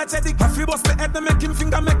unapologetic. If you bust the head, then make him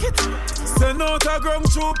finger make it. Send out a ground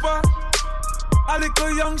trooper, a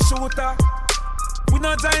little young shooter. We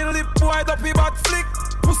not giant lip boy, up he back flick.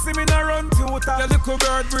 Pussy me no run tutor. Your little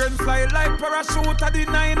bird brain fly like parachute. The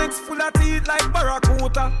 9X full of teeth like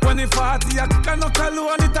barracuda. When he 40, I kick a knuckle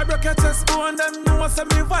alone. It a break your chest bone. Them know say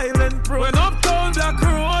me violent pro. When uptown Black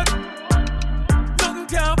Road, nothing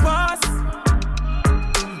can pass.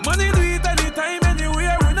 Money do it anytime,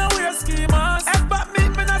 anywhere. We no wear ski mask. Head back me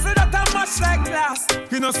no say that I'm much like glass.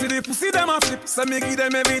 You know see the pussy them a flip. So me give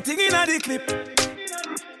them everything in a the clip.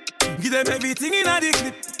 Give them everything in a the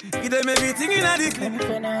clip. Give them everything in a the clip.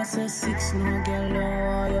 If I say 6, no girl, no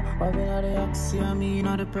wire. Why we not the Oxy, I mean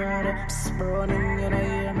not the Prada. Sprawling, you know,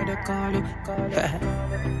 hear me, they call you.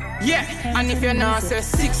 Yeah, and if you not say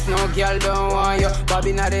 6, no girl, don't want you.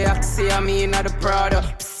 Bobby not the Oxy, I mean not the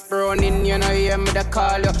Prada. Running, you know, hear me, they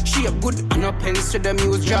call you. She a good, and no pens to the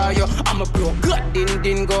muse jar you. I'm a bro, good,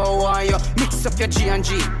 didn't go on you. Mix up your G and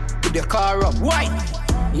G, with the car up, white.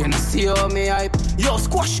 You know see how me hype. Yo,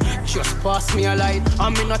 squash, just pass me a light.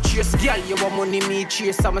 I'm in a chase, girl, you want money, me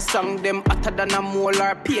chase. I'm a song them hotter than a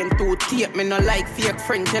molar pain. Two tape, me no like fake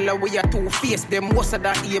friend. Tell her we are two-faced. Them worse than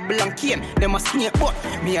Abel and Cain. Them a snake, but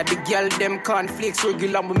me a the girl, them cornflakes.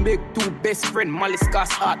 Regular, me make two best friend. Malice,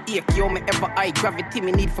 gas, heartache. Yo, me ever high gravity,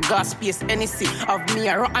 me need for gas space. NEC, of me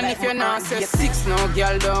a rock. And if you not say 6, no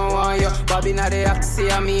girl, don't want you. Bobby not the Oxy,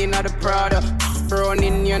 I mean not the Prada.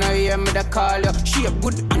 Running, you know, hear me, they call you. She a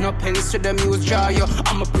good, and no pens to the muse jar you.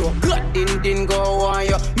 I'm a bro, good, didn't go on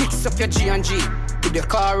you. Mix up your G and G, with the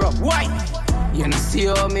car up, white. You know see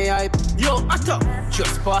how me hype. Yo, Atto,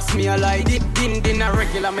 just pass me a light. Din a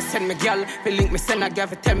regular, me send me gal. Fi link me send a gal,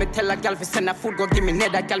 fi tell a gal, fi send a food, go give me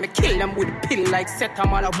nether gal. Me kill them with a pill like set.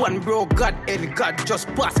 I'm all a one bro, God, every God, just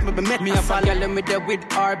pass me, me met me a gal, and me there with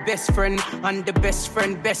our best friend. And the best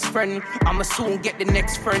friend. I'ma soon get the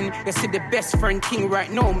next friend. You see the best friend king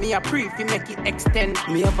right now. Me a pre, fi make it extend.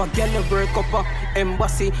 Me have a gal, a work up a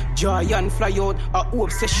embassy. Joy and fly out, I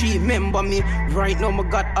hope say she remember me. Right now, me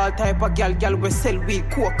got all type of gal we sell weed,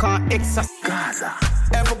 coke and excess. Gaza.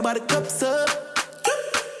 Everybody cups up.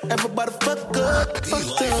 Everybody fuck up.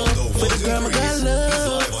 Fuck up. For the girl, my got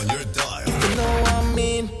love. If you know what I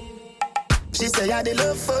mean. She say I did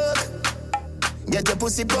love fuck. Get your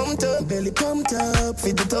pussy pumped up, belly pumped up.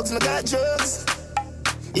 Feed the dogs, my got drugs.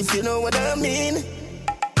 If you know what I mean.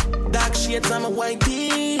 Dark shades on my white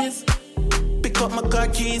tees. Pick up my car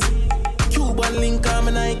keys. Cuban link on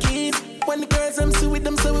my Nikes. When the girls I'm see with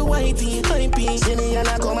them, so we whitey, hypey. See me and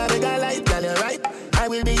I come and make a light, girl, you're right. I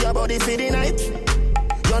will be your body for the night.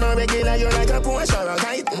 You're not regular, you're like a Porsche or a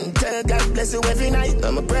kite. Tell God bless you every night,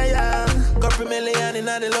 I'm a prayer. Couple million in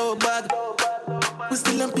the low bag. We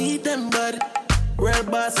still don't beat them, bud. Real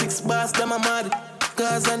boss, 6 bars, them a mad.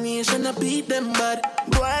 Cause a nation a beat them, bud.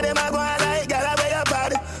 Boy, them a go like, girl, I wear your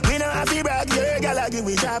bad. We don't have to brag, your girl, I give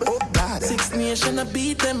we job. Oh, God. 6 nation a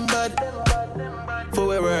beat them, bud.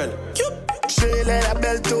 For a world. Straight leather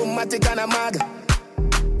belt, automatic and a mag.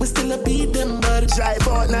 We still a beat them, bud. Drive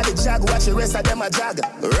out, now the jag, watch the rest of them a jag.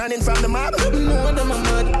 Running from the mob, no them a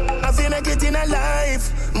mud. I feel make it in a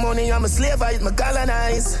life. Money, I'm a slave, I eat my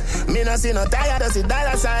colonize. Me no see no tired, I see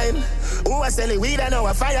dollar sign. Who I sell it weed, I know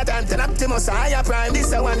a fire time. Ten Optimus, a higher prime.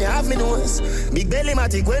 This a one you have me nose. Big belly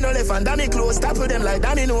matic, when no left and dummy clothes. Tap with them like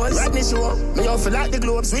Danny nose. Rodney show, me off like the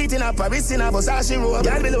globe. Sweet in a Paris in a Versace robe.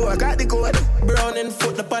 Girl below, I got the code. Brown in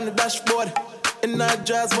foot up on the dashboard. In that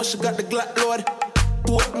jazz, but she got the Glock load.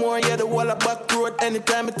 Portmore, yeah, the wall of back road.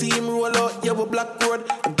 Anytime a team roll out, yeah, we black road.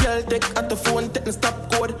 A girl take at the phone, take the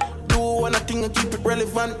stop code. Do one thing and keep it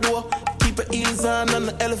relevant, though. Keep it heels on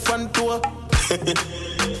the elephant tour.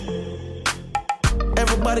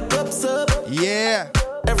 Everybody cups up. Yeah.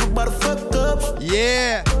 Everybody fuck up.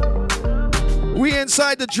 Yeah. We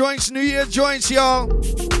inside the joints, New Year joints, y'all.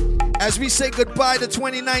 As we say goodbye to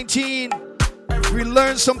 2019, we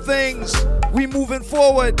learned some things. We moving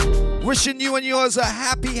forward. Wishing you and yours a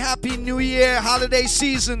happy New Year holiday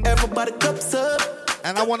season. Everybody cups up.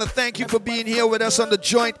 And I want to thank you for being here with us on the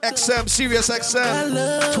Joint XM, Sirius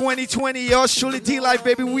XM 2020. Yours truly, D-Life,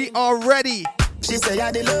 baby. We are ready. She say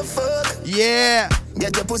I did love fuck. Yeah.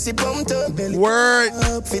 Get your pussy pumped up. Belly word.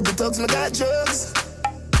 Up. Feed the dogs, my got drugs.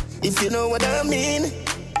 If you know what I mean.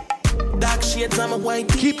 Dark shades on my white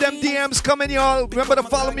tee. Keep them DMs coming, y'all. Remember to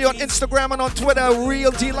follow me on Instagram and on Twitter.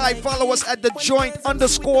 Real D Life. Follow us at The Joint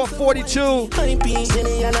 _42.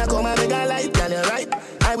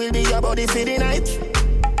 I will be your body for the night.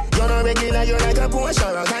 You're not regular, you're like a Porsche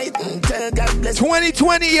or a kite. Tell God bless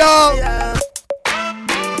 2020, y'all.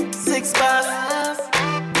 6 bars.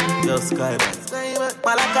 Just sky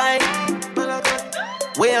Malachi.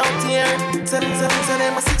 Way out here. Send them a 6 and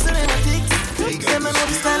them a 6. Them know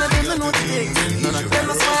the style and them know the things. None of them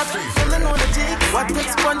a swap, them know the tick. What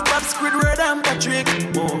takes SpongeBob, Squidward and Patrick?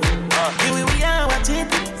 Here we are, watch it.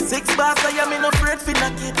 6 bars, I am in a afraid for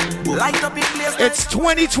knock it. Light up in place. It's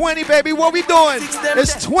 2020, baby. What we doing?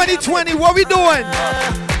 It's 2020. What we doing?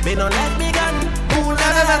 Me no let me gun. Ooh la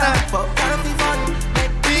la la la. Fuck gotta be fun.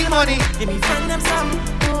 Make big money. Give me friend them some.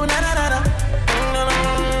 Ooh la la la la.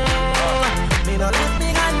 Me no let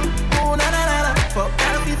me gun. Ooh la la la la. Fuck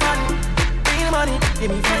gotta be fun. Big money. Give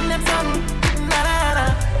me friend them some. La la la.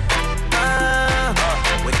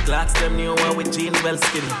 With clocks them new one with jeans well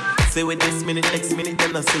skinny. Say with this minute, next minute,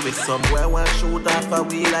 then I see with somewhere one shoot off a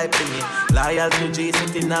wheel like penny. Loyal to G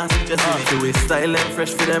City, nasty just in it. Do it style and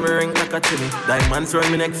fresh for them ring like a chili. Diamonds run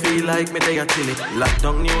me neck, feel like me they a chili.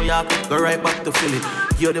 Lockdown New York, go right back to Philly.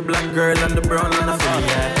 You're the black girl and the brown and the Philly,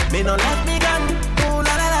 yeah. Me no let me gun, ooh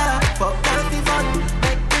la la la la. Fuck gotta be fun,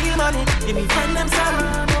 make real money. Give me friend them some,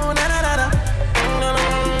 ooh la la la la.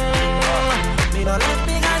 Me no let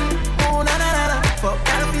me gun, ooh la la la la. Fuck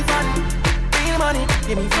gotta be fun. Money,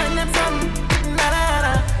 give me friend them some. Na na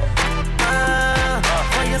na.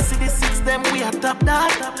 When you see the 6 them, we are top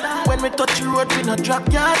dog. When we touch the road, we no drop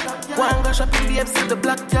yard. One go shopping babes in the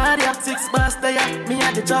black yard. Yeah. 6 bars there, me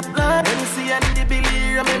at the top club. When you see Andy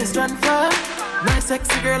Billy, I'm in the strand for. Nice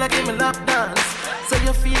sexy girl, I give me lap dance. So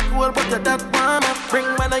you feel cool, but you're that warm up. Bring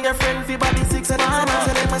one of your friends, for body 6 and armor.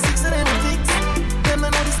 So them a 6 and them a 6. Them don't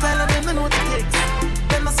know the style and them don't know the kicks.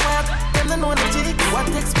 Them a swap, them don't know the jigs. What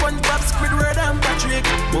takes SpongeBob, Squidward and Patrick?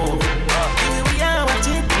 Whoa, here we are, watch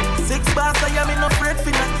it. 6 bars, I am in no afraid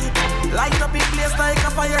for knock it. Light up in place like a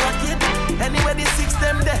fire rocket. Anyway, the 6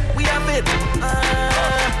 them there, we have it.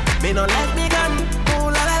 Me no let me gun, ooh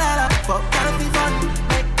la la la la. Fuck gotta be fun,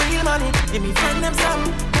 make real money. Give me friend them some,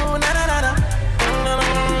 ooh la la la la.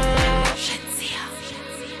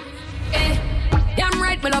 Damn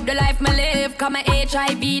right, me love the life me live. Cause my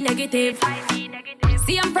HIV negative.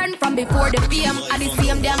 See I'm friend from before the PM. I the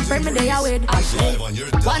same damn friend me they are with.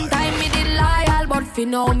 One time me did loyal, but fi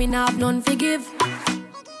now me nah have none forgive.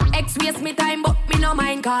 Ex waste me time, but me no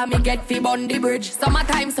mind. Cause me get fi bun the bridge.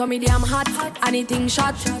 Summertime so me damn hot. Anything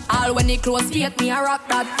shot. All when it close gate me a rock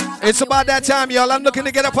that. It's about that time, y'all. I'm looking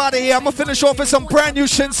to get up out of here. I'm gonna finish off with some brand new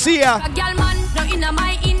Shinsia.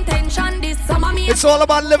 It's all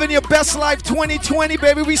about living your best life 2020,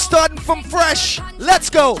 baby. We starting from fresh. Let's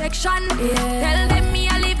go. Tell them me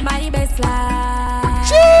I live my best life.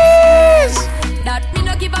 Cheers! That me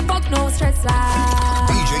no give a fuck, no stress life.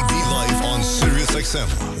 DJ D Life on Sirius XM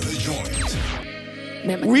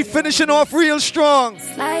The Joint. We finishing off real strong.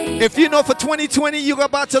 If you know for 2020 you're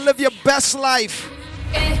about to live your best life.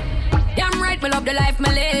 Damn right, me love the life me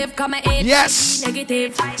live. Cause my age yes.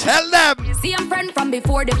 Negative. Tell them. See I'm friend from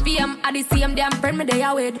before the PM. I the same damn friend me they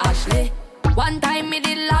are with. Ashley. One time me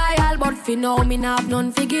did loyal, but fi now me nah have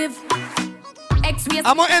none forgive.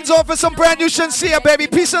 I'm gonna end off with some brand new Shinsia, baby.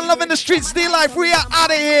 Peace and love in the streets, D-Life. We are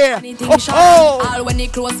out of here. All when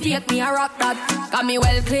it close gate, me a rock that. Got me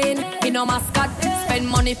well clean, me no mascot. Spend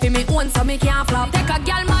money for me own so me can't flop. Take a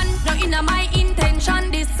girl man, no inna my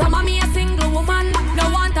intention. This summer me a single woman. No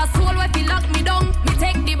want a soul where fi lock me down. Me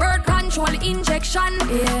take the birth control injection.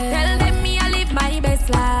 Tell them me I live my best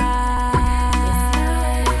life.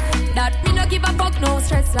 That me no give a fuck, no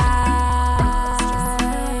stress life.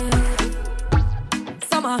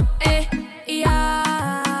 Summer,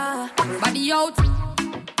 yeah. Everybody out,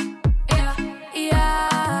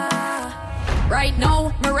 yeah. Right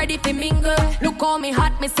now, me ready to mingle. Look how me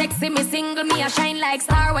hot, me sexy, me single. Me a shine like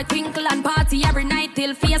star with twinkle and party every night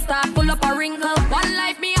till fiesta pull up a wrinkle. One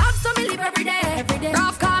life me have, so me live every day.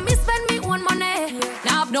 Rough car, me spend me own money.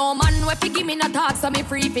 Now have no man where fi give me no talk, so me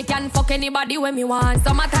free fi can fuck anybody when me want.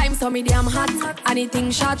 Summertime, so me damn hot,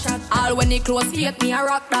 anything shot. All when it close gate, me a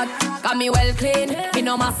rock that. Got me well clean, me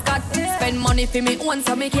no mascot. Spend money fi me own,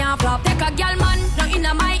 so me can't flop. Take a girl man, no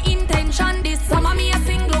inna my intention. This summer me a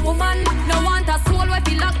single woman. No want a soul where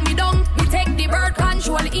fi lock me down. Me take the birth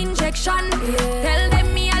control injection. Tell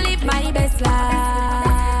them me I live my best life.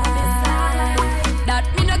 That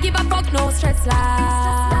me no give a fuck, no stress life.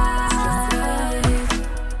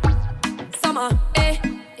 Summer,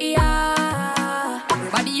 yeah.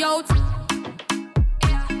 Everybody out,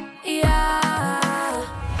 yeah.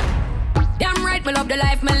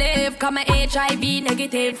 cause my HIV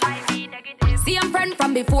negative. Same friend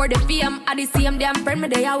from before the fame, I the same damn friend me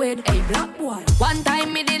they are with. Hey, black boy. One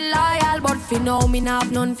time me did loyal, but for now me not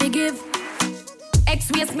have none forgive.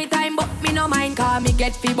 Ex waste me time, but me no mind, cause me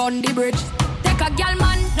get fi bun the bridge. Take a girl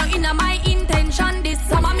man, no inna my intention. This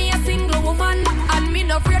summer me a single woman, and me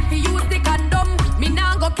no afraid fi use the condom. Me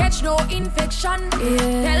nah go catch no infection.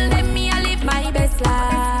 Yeah. Tell them me I live my best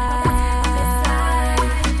life.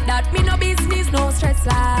 That me no business, no stress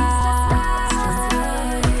life.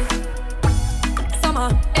 Summer,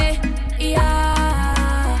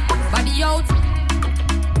 yeah. Body out,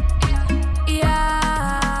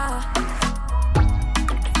 yeah.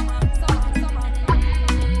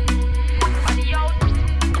 Body out.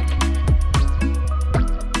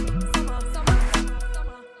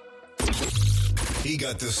 He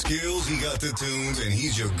got the skills, he got the tunes, and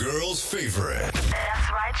he's your girl's favorite.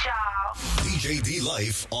 That's right, y'all. DJ D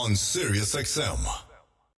Life on Sirius XM.